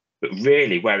conversations. But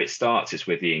really where it starts is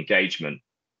with the engagement.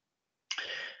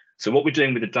 So what we're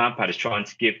doing with the Dad Pad is trying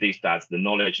to give these dads the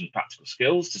knowledge and practical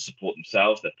skills to support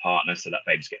themselves, their partners, so that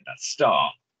baby's getting that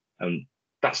start. And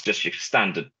that's just your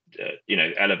standard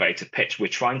elevator pitch. We're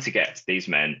trying to get these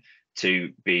men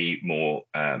to be more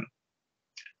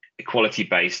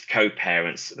equality-based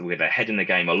co-parents with their head in the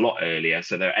game a lot earlier,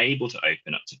 so they're able to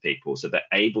open up to people, so they're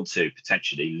able to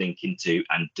potentially link into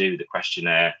and do the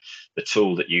questionnaire, the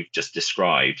tool that you've just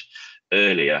described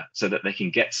earlier, so that they can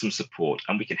get some support,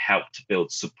 and we can help to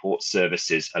build support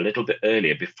services a little bit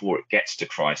earlier before it gets to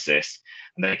crisis,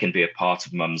 and they can be a part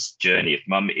of mum's journey. If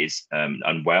mum is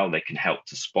unwell, they can help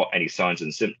to spot any signs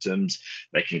and symptoms.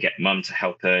 They can get mum to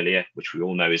help earlier, which we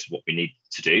all know is what we need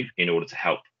to do in order to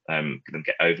help them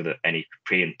get over any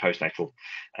pre and postnatal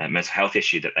mental health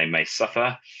issue that they may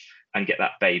suffer, and get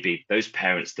that baby, those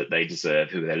parents that they deserve,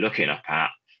 who they're looking up at,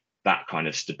 that kind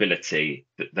of stability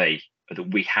that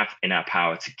we have in our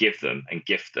power to give them and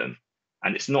gift them.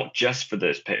 And it's not just for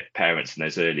those parents in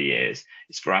those early years,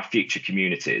 it's for our future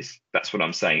communities. That's what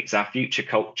I'm saying. It's our future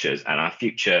cultures and our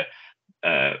future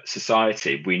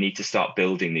society. We need to start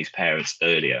building these parents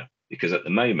earlier, because at the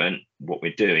moment, what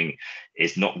we're doing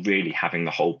is not really having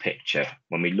the whole picture.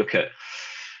 When we look at,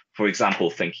 for example,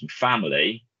 thinking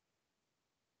family,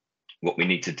 what we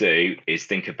need to do is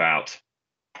think about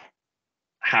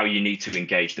how you need to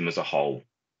engage them as a whole.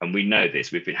 And we know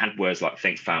this. We've had words like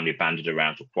think family banded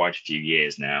around for quite a few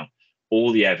years now.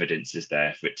 All the evidence is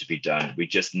there for it to be done. We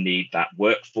just need that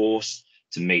workforce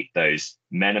to meet those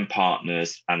men and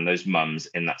partners and those mums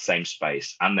in that same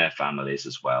space, and their families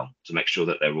as well, to make sure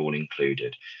that they're all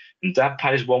included. And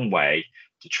DadPad is one way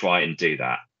to try and do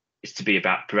that. It's to be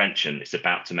about prevention. It's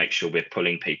about to make sure we're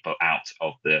pulling people out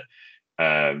of the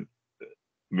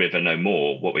river no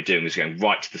more. What we're doing is going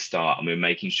right to the start, and we're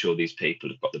making sure these people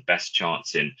have got the best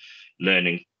chance in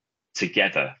learning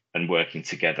together and working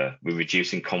together. We're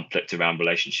reducing conflict around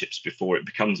relationships before it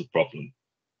becomes a problem.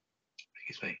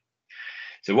 Excuse me.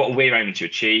 So what are we aiming to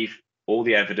achieve? All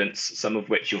the evidence, some of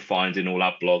which you'll find in all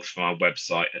our blogs from our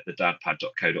website at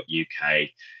thedadpad.co.uk.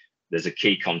 There's a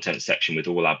key content section with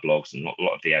all our blogs and a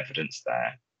lot of the evidence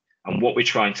there. And what we're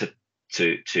trying to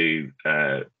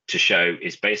show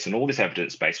is based on all this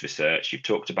evidence-based research. You've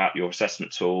talked about your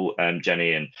assessment tool,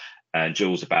 Jenny and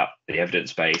Jules, about the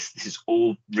evidence base. This is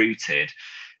all rooted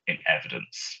in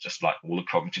evidence, just like all the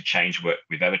cognitive change work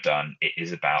we've ever done. It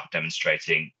is about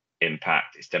demonstrating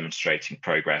impact, it's demonstrating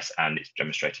progress, and it's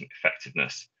demonstrating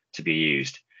effectiveness to be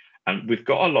used. And we've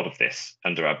got a lot of this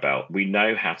under our belt. We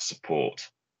know how to support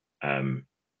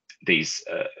these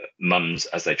mums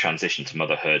as they transition to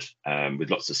motherhood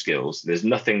with lots of skills. There's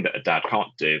nothing that a dad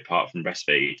can't do apart from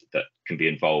breastfeed that can be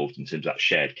involved in terms of that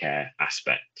shared care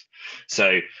aspect.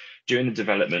 So during the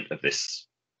development of this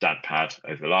DadPad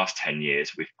over the last 10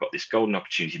 years, we've got this golden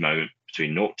opportunity moment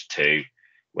between 0 to 2,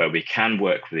 where we can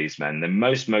work with these men. They're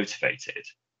most motivated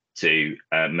to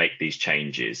make these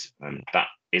changes. And that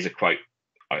is a quote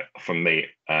from me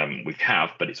we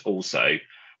have, but it's also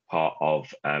part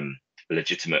of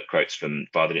legitimate quotes from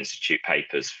Father Institute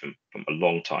papers from a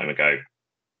long time ago.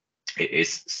 It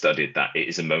is studied that it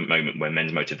is a moment where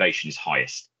men's motivation is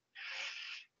highest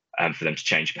for them to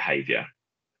change behaviour.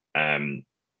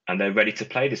 And they're ready to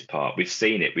play this part. We've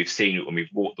seen it. We've seen it when we've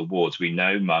walked the wards. We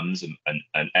know mums,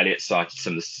 and Elliot cited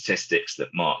some of the statistics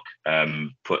that Mark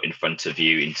put in front of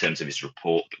you in terms of his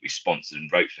report that we sponsored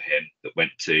and wrote for him that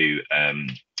went to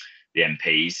the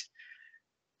MPs.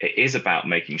 It is about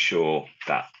making sure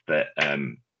that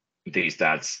these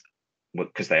dads,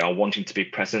 because they are wanting to be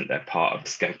present, they're part of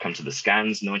the come to the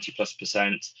scans,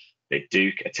 90+%. They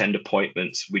do attend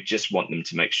appointments. We just want them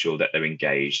to make sure that they're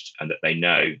engaged and that they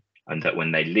know, and that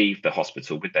when they leave the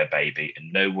hospital with their baby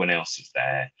and no one else is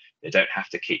there, they don't have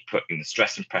to keep putting the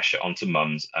stress and pressure onto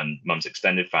mums and mums'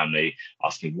 extended family,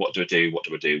 asking, what do I do? What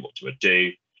do I do? What do I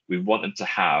do? We want them to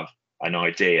have an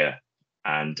idea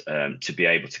and to be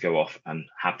able to go off and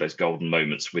have those golden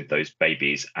moments with those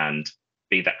babies and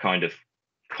be that kind of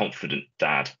confident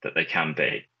dad that they can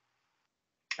be.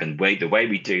 And the way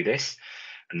we do this,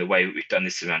 and the way we've done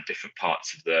this around different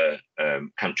parts of the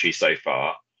country so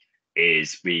far,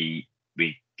 is we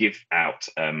give out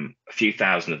a few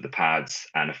thousand of the pads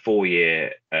and a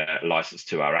 4-year license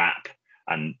to our app,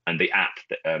 and the app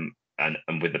that,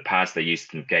 and with the pads they use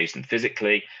to engage them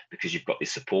physically, because you've got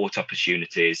these support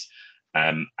opportunities,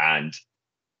 and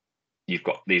you've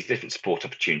got these different support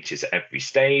opportunities at every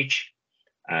stage.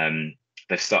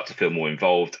 They start to feel more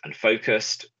involved and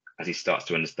focused. As he starts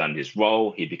to understand his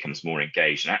role, he becomes more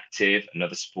engaged and active.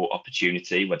 Another support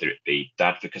opportunity, whether it be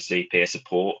dadvocacy, peer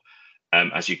support,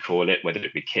 as you call it, whether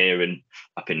it be Kieran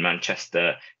up in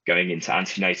Manchester going into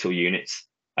antenatal units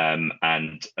and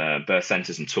birth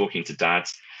centres and talking to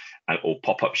dads, or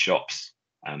pop-up shops.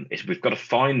 We've got to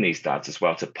find these dads as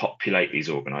well to populate these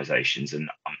organisations. And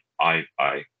I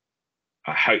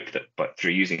hope that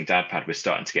through using DadPad, we're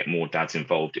starting to get more dads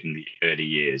involved in the early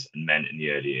years and men in the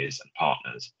early years and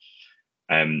partners.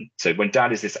 So when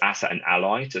dad is this asset and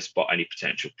ally to spot any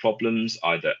potential problems,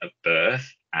 either at birth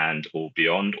and or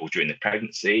beyond, or during the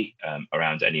pregnancy,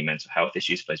 around any mental health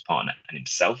issues for his partner and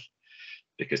himself,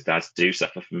 because dads do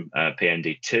suffer from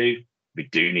PND2. We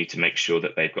do need to make sure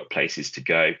that they've got places to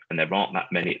go, and there aren't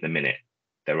that many at the minute.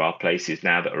 There are places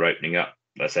now that are opening up,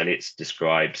 as Elliot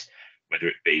describes, whether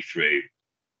it be through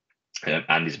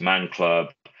Andy's Man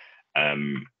Club,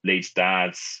 Leeds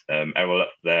Dads, Errol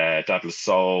up there, Dadless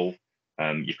Soul.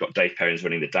 You've got Dave Perrins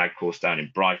running the Dad course down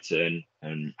in Brighton,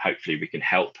 and hopefully we can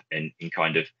help in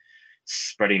kind of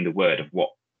spreading the word of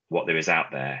what there is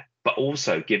out there, but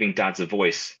also giving dads a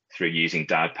voice through using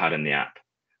DadPad and the app.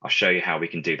 I'll show you how we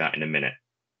can do that in a minute.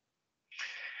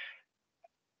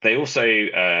 They also,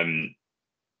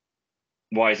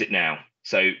 why is it now?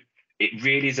 So it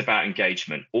really is about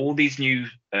engagement. All these new,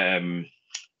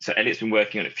 so Elliot's been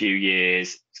working on it a few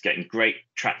years. It's getting great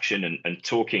traction and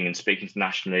talking and speaking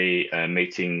internationally,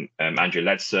 meeting Andrew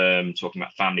Leadsom, talking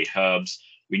about family hubs.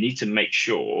 We need to make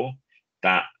sure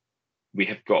that we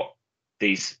have got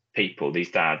these people, these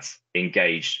dads,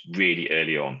 engaged really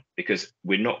early on, because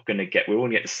we're all going to get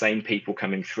the same people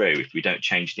coming through if we don't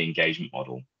change the engagement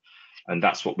model. And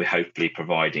that's what we're hopefully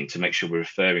providing, to make sure we're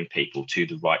referring people to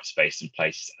the right space and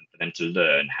places, and for them to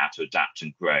learn how to adapt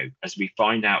and grow as we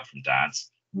find out from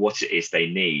dads what it is they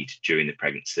need during the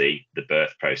pregnancy, the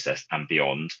birth process and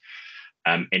beyond,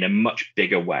 in a much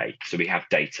bigger way. So we have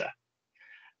data.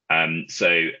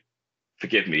 So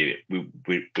forgive me,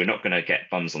 we're not going to get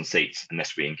bums on seats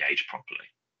unless we engage properly.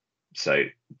 So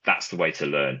that's the way to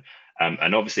learn.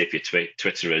 And obviously, if you're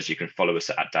Twitterers, you can follow us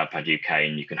at DadPad UK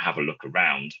and you can have a look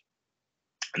around.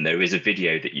 And there is a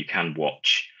video that you can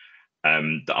watch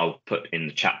that I'll put in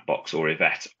the chat box, or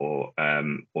Yvette or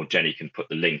Jenny can put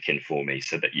the link in for me,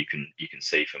 so that you can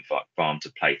see from farm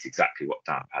to plate exactly what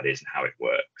DadPad is and how it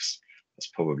works. That's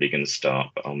probably going to start,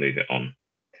 but I'll move it on.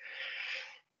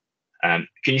 Can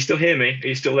you still hear me? Are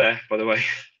you still there, by the way?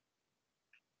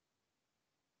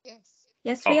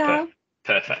 Yes, we are.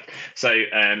 Perfect. So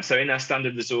in our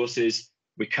standard resources,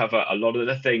 we cover a lot of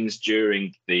the things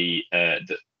during the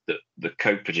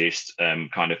co-produced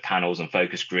kind of panels and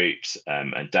focus groups,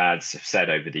 and dads have said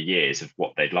over the years of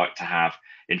what they'd like to have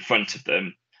in front of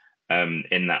them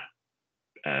in that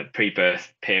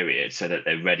pre-birth period, so that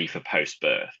they're ready for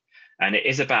post-birth. And it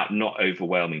is about not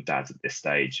overwhelming dads at this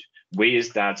stage. We as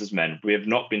dads, as men, we have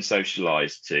not been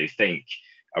socialized to think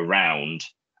around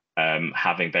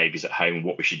having babies at home and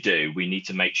what we should do. We need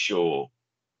to make sure,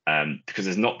 because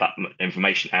there's not that much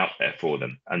information out there for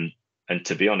them. And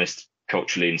to be honest,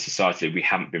 culturally and societally, we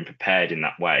haven't been prepared in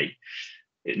that way.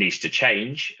 It needs to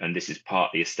change, and this is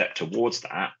partly a step towards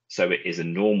that. So it's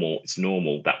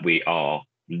normal that we are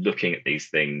looking at these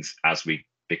things as we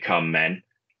become men,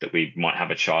 that we might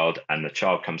have a child and the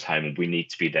child comes home, and we need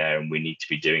to be there, and we need to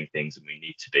be doing things, and we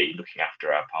need to be looking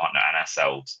after our partner and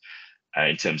ourselves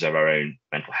in terms of our own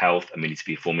mental health, and we need to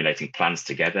be formulating plans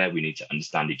together. We need to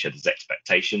understand each other's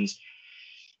expectations.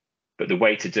 But the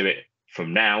way to do it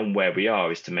from now and where we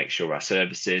are is to make sure our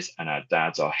services and our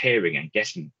dads are hearing and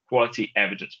getting quality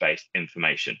evidence-based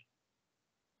information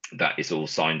that is all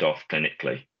signed off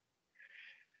clinically.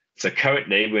 So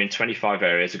currently we're in 25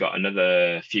 areas. We've got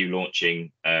another few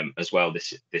launching as well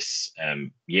this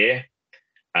year.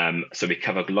 So we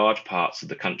cover large parts of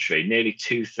the country, nearly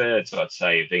 2/3, I'd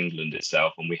say, of England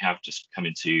itself, and we have just come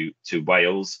into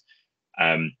Wales.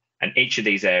 And each of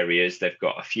these areas, they've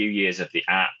got a few years of the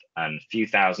app and a few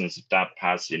thousands of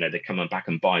DadPads. You know, they come back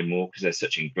and buy more because they're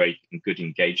such great and good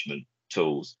engagement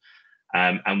tools.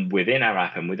 And within our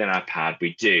app and within our pad,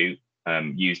 we do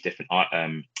use different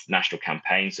national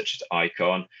campaigns such as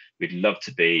Icon. We'd love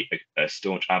to be a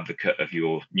staunch advocate of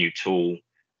your new tool,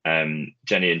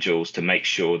 Jenny and Jules, to make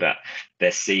sure that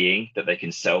they're seeing that they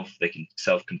can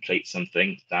self-complete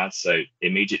something, dads. So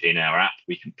immediately in our app,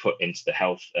 we can put into the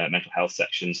mental health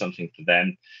section something for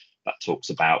them that talks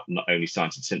about not only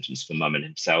signs and symptoms for mum and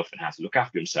himself and how to look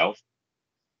after himself,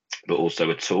 but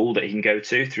also a tool that he can go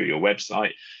to through your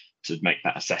website to make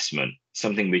that assessment,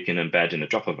 something we can embed in a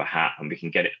drop of a hat, and we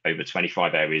can get it over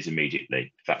 25 areas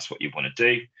immediately if that's what you want to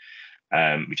do.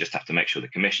 We just have to make sure the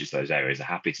commissioners those areas are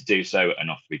happy to do so, and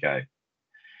off we go.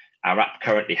 Our app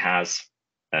currently has,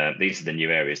 these are the new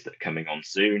areas that are coming on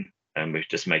soon, and we're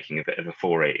just making a bit of a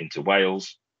foray into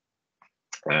Wales,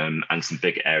 and some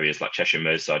bigger areas like Cheshire,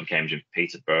 Merseyside, and Cambridge and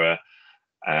Peterborough,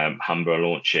 Humber are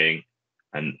launching,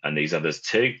 and these others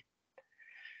too.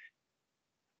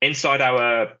 Inside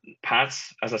our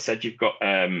pads, as I said, you've got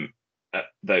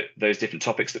those different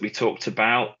topics that we talked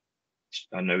about.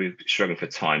 I know we're struggling for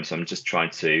time, so I'm just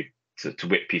trying to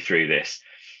whip you through this.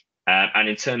 And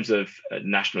in terms of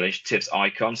national initiatives,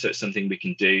 Icon, so it's something we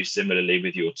can do similarly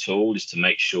with your tool, is to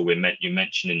make sure you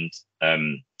mentioned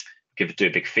do a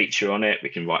big feature on it. We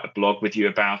can write a blog with you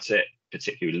about it.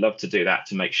 Particularly, we'd love to do that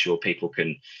to make sure people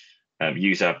can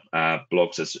use our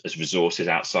blogs as resources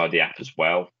outside the app as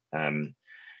well. And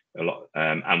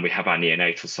we have our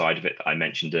neonatal side of it that I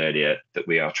mentioned earlier that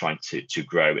we are trying to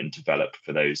grow and develop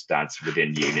for those dads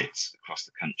within units across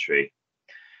the country.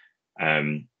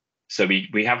 So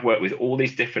we have worked with all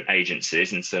these different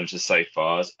agencies in terms of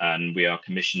SOFARs, and we are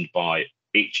commissioned by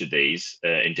each of these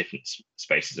in different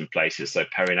spaces and places. So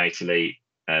perinatally,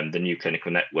 the new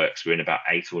clinical networks, we're in about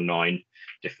 8 or 9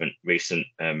 different recent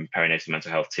perinatal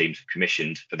mental health teams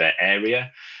commissioned for their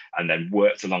area, and then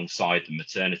worked alongside the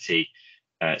maternity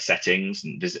settings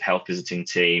and health visiting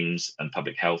teams and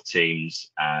public health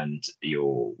teams, and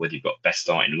whether you've got Best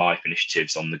Start in Life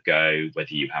initiatives on the go,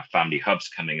 whether you have family hubs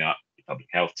coming up, your public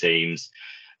health teams,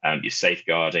 your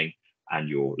safeguarding, and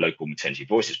your local maternity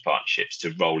voices partnerships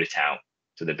to roll it out.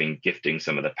 So they've been gifting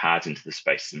some of the pads into the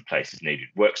spaces and places needed.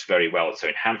 Works very well. So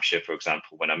in Hampshire, for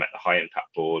example, when I met the High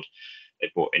Impact Board, they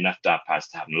bought enough dad pads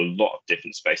to have a lot of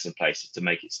different spaces and places to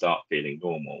make it start feeling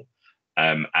normal.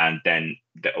 And then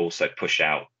they also push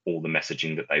out all the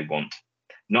messaging that they want.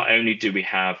 Not only do we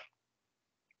have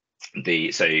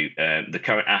the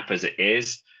current app as it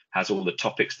is, has all the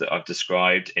topics that I've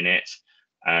described in it,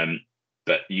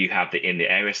 but you have the in the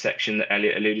area section that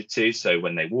Elliot alluded to. So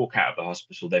when they walk out of the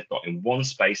hospital, they've got in one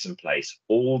space and place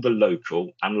all the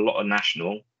local and a lot of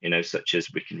national, such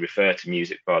as we can refer to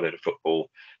music rather than football.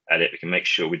 Elliot, we can make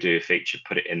sure we do a feature,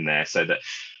 put it in there so that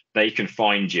they can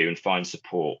find you and find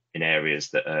support in areas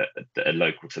that are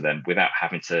local to them without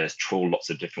having to trawl lots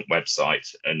of different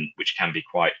websites, and which can be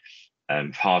quite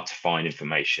hard to find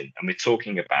information. And we're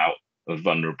talking about a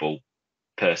vulnerable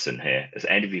person here. As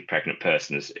any pregnant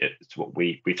person, it's what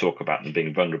we talk about them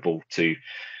being vulnerable to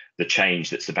the change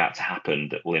that's about to happen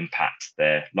that will impact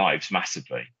their lives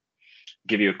massively.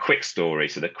 Give you a quick story.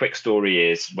 So the quick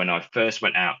story is when I first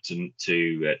went out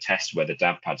to test whether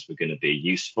dad pads were going to be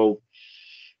useful.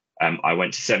 I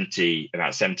went to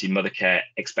about 70 mother care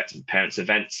expectant parents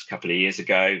events a couple of years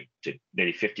ago, to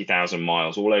nearly 50,000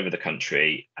 miles all over the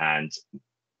country. And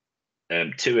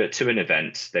to an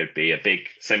event, there'd be a big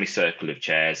semicircle of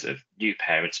chairs of new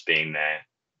parents being there.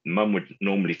 Mum would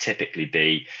normally typically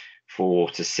be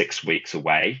 4 to 6 weeks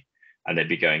away, and they'd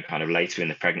be going kind of later in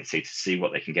the pregnancy to see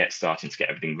what they can get, starting to get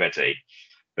everything ready.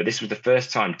 But this was the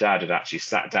first time Dad had actually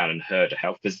sat down and heard a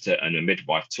health visitor and a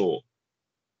midwife talk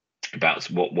about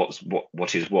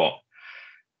what is what.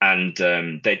 And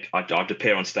I'd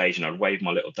appear on stage and I'd wave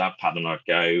my little dad pad and I'd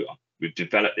go, we've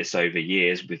developed this over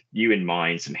years with you in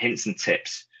mind, some hints and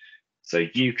tips so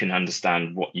you can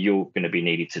understand what you're going to be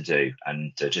needed to do,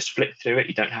 and just flick through it.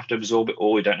 You don't have to absorb it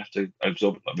all. You don't have to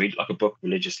read it like a book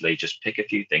religiously. Just pick a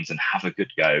few things and have a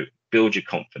good go, build your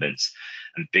confidence,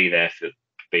 and be there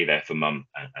for mum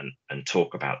and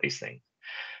talk about these things.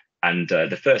 And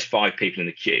the first 5 people in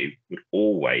the queue would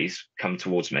always come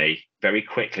towards me very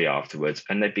quickly afterwards,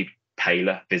 and they'd be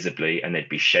paler visibly and they'd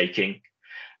be shaking.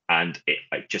 And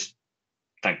I just,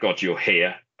 thank God you're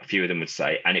here, a few of them would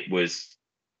say. And it was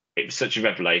such a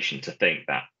revelation to think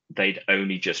that they'd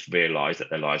only just realised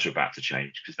that their lives were about to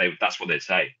change, because that's what they'd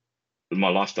say. But my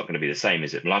life's not going to be the same,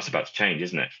 is it? My life's about to change,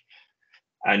 isn't it?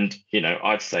 And,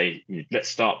 I'd say, let's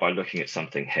start by looking at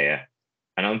something here.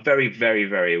 And I'm very, very,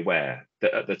 very aware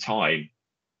that at the time,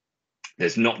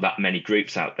 there's not that many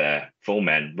groups out there for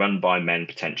men, run by men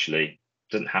potentially.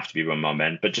 Doesn't have to be run by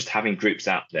men, but just having groups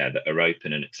out there that are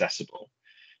open and accessible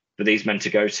for these men to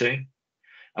go to.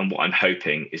 And what I'm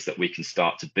hoping is that we can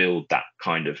start to build that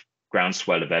kind of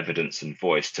groundswell of evidence and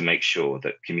voice to make sure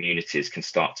that communities can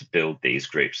start to build these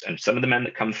groups. And some of the men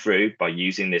that come through by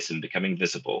using this and becoming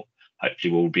visible,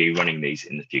 hopefully we'll be running these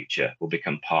in the future, will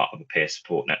become part of a peer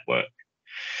support network.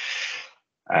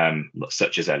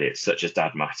 Such as Elliot, such as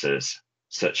Dad Matters,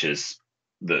 such as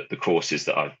the courses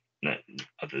that I've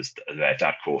others, their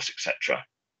dad course, etc.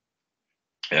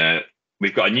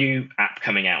 We've got a new app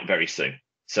coming out very soon.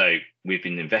 So we've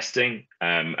been investing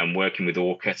and working with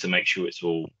Orca to make sure it's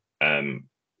all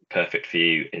perfect for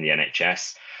you in the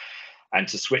NHS. And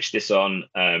to switch this on,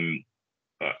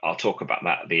 I'll talk about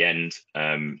that at the end.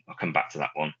 I'll come back to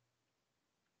that one.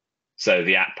 So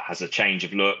the app has a change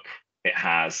of look. It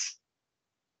has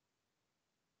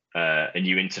a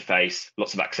new interface,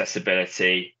 lots of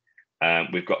accessibility.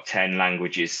 We've got 10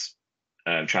 languages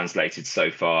translated so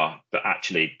far, but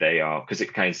actually they are, because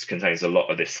it contains a lot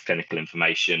of this clinical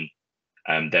information,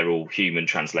 they're all human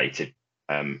translated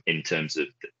in terms of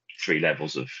the 3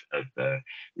 levels of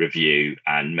review,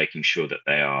 and making sure that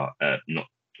they are not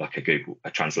like a Google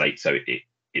Translate, so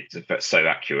it's so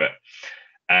accurate.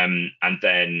 And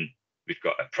then we've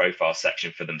got a profile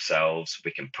section for themselves.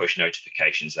 We can push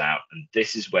notifications out, and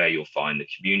this is where you'll find the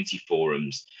community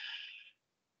forums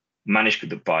managed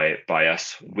by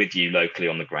us with you locally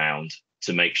on the ground,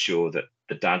 to make sure that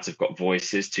the dads have got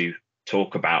voices to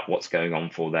talk about what's going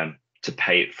on for them, to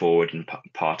pay it forward and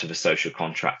part of a social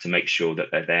contract to make sure that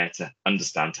they're there to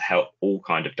understand, to help all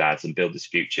kind of dads and build this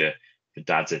future for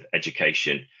dads of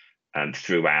education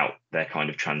throughout their kind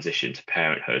of transition to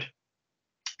parenthood,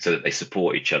 so that they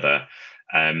support each other.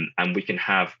 And you can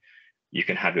have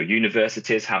your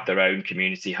universities have their own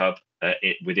community hub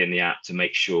within the app to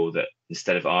make sure that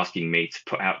instead of asking me to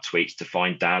put out tweets to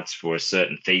find dads for a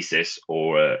certain thesis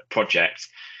or a project,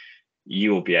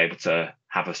 you will be able to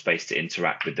have a space to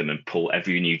interact with them and pull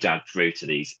every new dad through to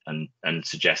these and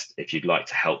suggest, if you'd like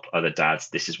to help other dads,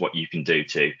 this is what you can do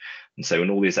too. And so in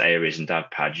all these areas in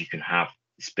DadPad, you can have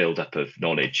this build up of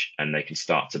knowledge, and they can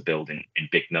start to build in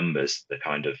big numbers the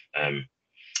kind of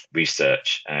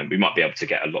research. We might be able to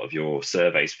get a lot of your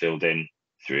surveys filled in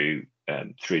through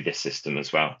this system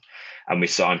as well. And we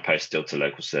signpost still to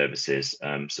local services,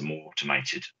 some more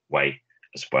automated way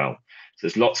as well. So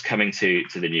there's lots coming to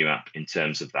the new app in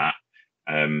terms of that.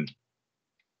 I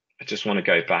just want to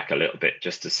go back a little bit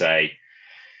just to say,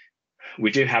 we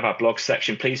do have our blog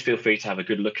section. Please feel free to have a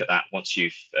good look at that once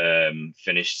you've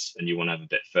finished and you want to have a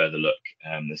bit further look.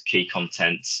 There's key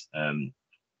content.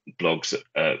 Blogs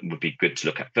would be good to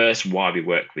look at first. Why we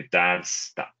work with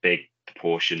dads, that big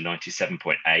proportion,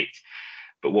 97.8.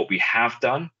 But what we have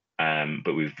done,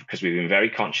 because we've been very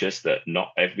conscious that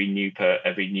not every new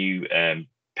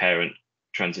parent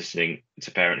transitioning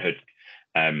to parenthood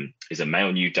is a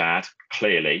male new dad.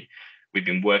 Clearly, we've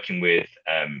been working with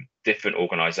different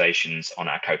organisations on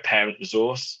our co-parent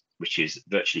resource, which is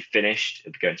virtually finished.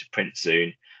 It'll be going to print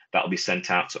soon. That'll be sent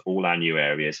out to all our new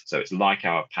areas. So it's like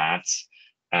our pads,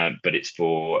 but it's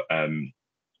for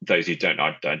those who don't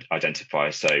identify.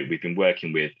 So we've been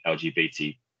working with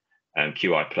LGBT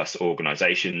QI plus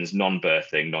organisations,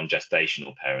 non-birthing,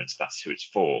 non-gestational parents. That's who it's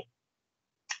for.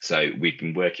 So we've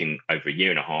been working over a year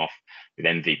and a half with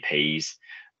MVPs,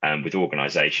 with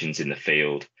organisations in the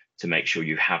field to make sure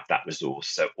you have that resource.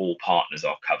 So all partners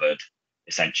are covered,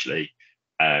 essentially,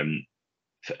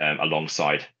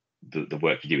 alongside the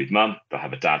work you do with mum. They'll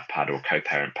have a dad pad or a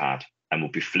co-parent pad, and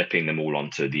we'll be flipping them all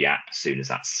onto the app as soon as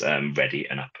that's ready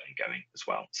and up and going as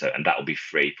well. So, and that will be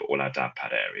free for all our dad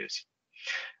pad areas.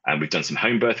 And we've done some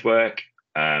home birth work.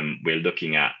 We're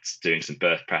looking at doing some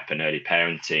birth prep and early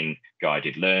parenting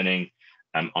guided learning,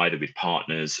 either with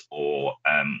partners or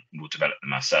we'll develop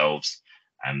them ourselves.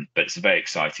 But it's a very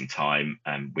exciting time.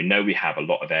 We know we have a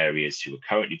lot of areas who are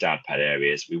currently DadPad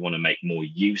areas. We want to make more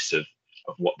use of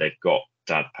what they've got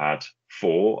DadPad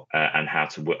for and how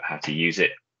to use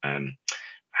it.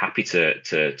 Happy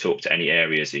to talk to any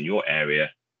areas in your area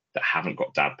that haven't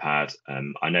got DadPad.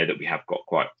 I know that we have got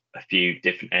quite a few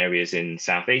different areas in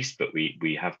Southeast, but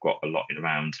we have got a lot in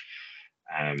around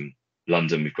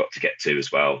London we've got to get to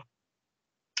as well.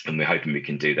 And we're hoping we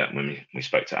can do that. When we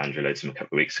spoke to Andrew Lodesman a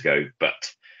couple of weeks ago,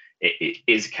 but it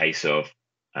is a case of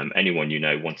anyone you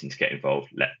know wanting to get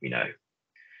involved, let me know.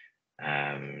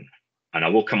 And I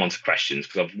will come on to questions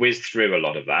because I've whizzed through a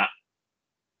lot of that.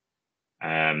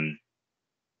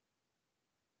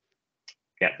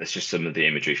 Yeah, that's just some of the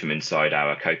imagery from inside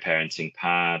our co-parenting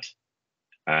pad.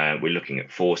 We're looking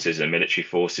at forces and military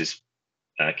forces,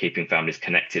 keeping families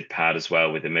connected pad as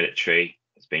well with the military.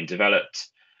 It's been developed.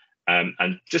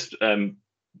 And just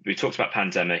we talked about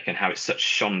pandemic and how it's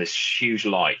shone this huge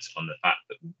light on the fact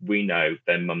that we know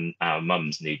our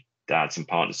mums need dads and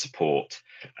partner support,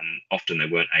 and often they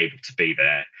weren't able to be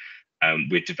there.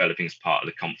 We're developing as part of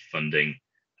the comp funding,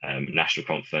 national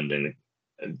comp funding,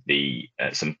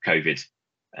 some COVID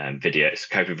videos,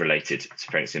 COVID related to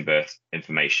pregnancy and birth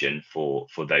information for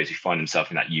those who find themselves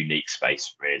in that unique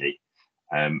space, really.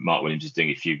 Mark Williams is doing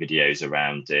a few videos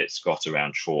around it, Scott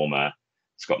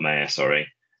Mayer,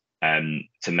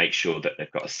 to make sure that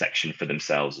they've got a section for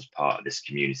themselves as part of this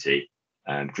community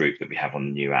group that we have on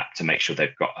the new app, to make sure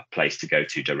they've got a place to go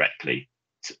to directly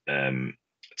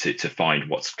to find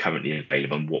what's currently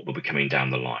available and what will be coming down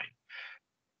the line.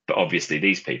 But obviously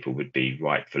these people would be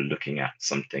right for looking at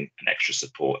something, an extra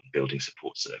support and building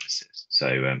support services.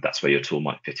 So that's where your tool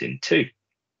might fit in too.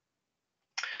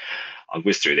 I'll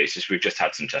whiz through these. We've just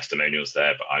had some testimonials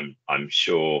there, but I'm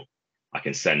sure I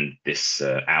can send this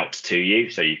out to you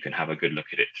so you can have a good look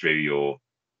at it through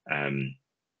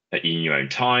in your own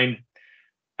time.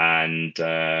 And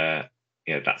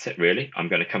that's it really. I'm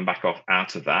going to come back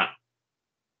out of that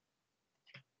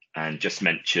and just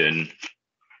mention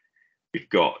we've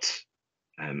got.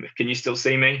 Can you still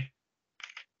see me?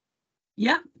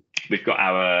 Yeah. We've got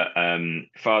our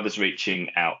Fathers Reaching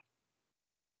Out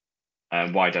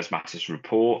Why Does Matters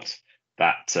report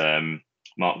that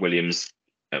Mark Williams.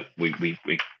 We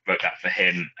wrote that for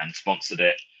him and sponsored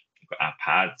it. We've got our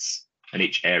pads. and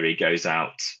each area goes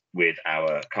out with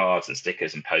our cards and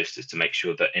stickers and posters to make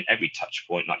sure that in every touch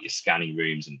point, like your scanning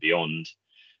rooms and beyond,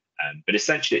 but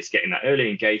essentially it's getting that early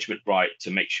engagement right to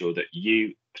make sure that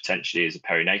you potentially as a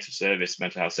perinatal service,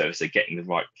 mental health service, are getting the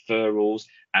right referrals,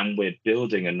 and we're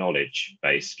building a knowledge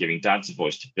base, giving dads a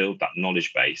voice to build that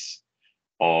knowledge base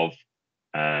of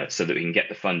so that we can get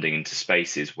the funding into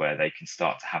spaces where they can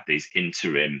start to have these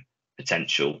interim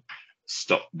potential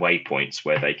stop waypoints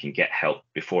where they can get help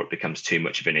before it becomes too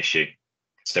much of an issue,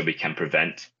 so we can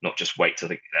prevent, not just wait till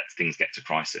things get to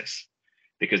crisis.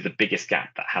 Because the biggest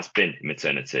gap that has been in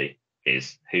maternity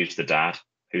is who's the dad,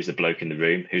 who's the bloke in the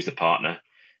room, who's the partner,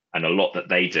 and a lot that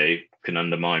they do can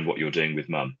undermine what you're doing with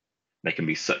mum. They can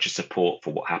be such a support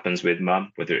for what happens with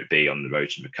mum, whether it be on the road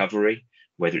to recovery,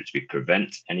 whether it's to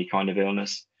prevent any kind of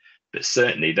illness. But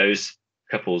certainly those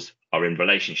couples are in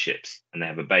relationships and they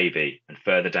have a baby, and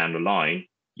further down the line,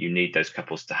 you need those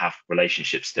couples to have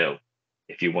relationships still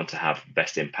if you want to have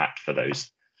best impact for those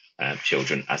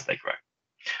children as they grow.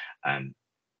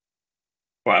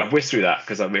 Well, I've whizzed through that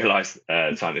because I realised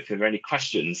time. If there are any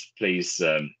questions, please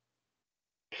let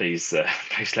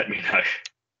me know.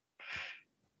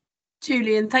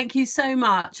 Julian, thank you so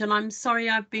much. And I'm sorry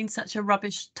I've been such a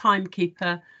rubbish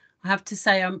timekeeper. I have to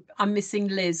say I'm missing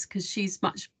Liz because she's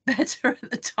much better at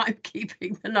the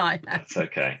timekeeping than I am. That's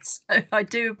okay. So I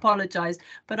do apologise,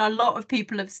 but a lot of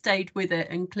people have stayed with it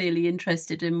and clearly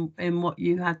interested in what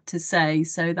you had to say.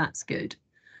 So that's good.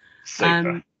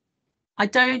 Super. I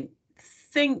don't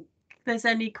think there's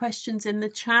any questions in the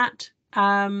chat.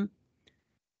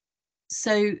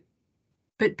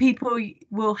 But people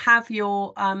will have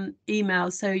your email,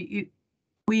 so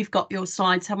we've got your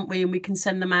slides, haven't we? And we can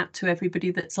send them out to everybody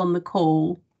that's on the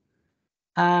call.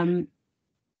 Yeah,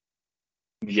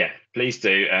 please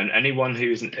do. And anyone who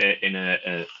isn't in a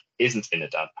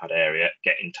dad pad area,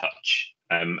 get in touch.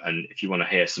 And if you want to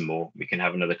hear some more, we can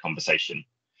have another conversation.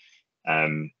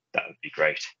 That would be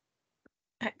great.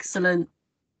 Excellent.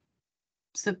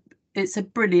 So it's a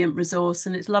brilliant resource,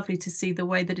 and it's lovely to see the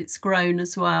way that it's grown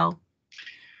as well.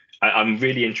 I'm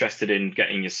really interested in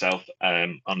getting yourself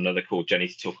on another call, Jenny,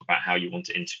 to talk about how you want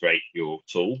to integrate your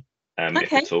tool,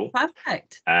 if at all.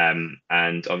 Perfect. And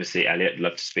obviously, Elliot,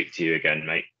 love to speak to you again,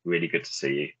 mate. Really good to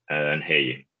see you and hear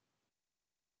you.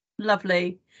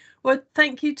 Lovely. Well,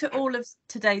 thank you to all of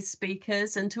today's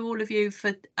speakers and to all of you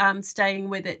for staying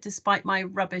with it despite my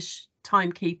rubbish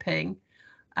timekeeping.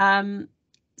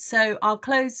 So I'll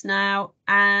close now,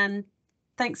 and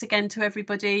thanks again to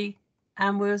everybody,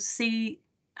 and we'll see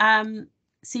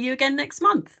you again next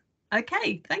month.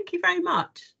 Okay, thank you very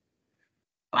much.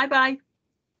 Bye bye.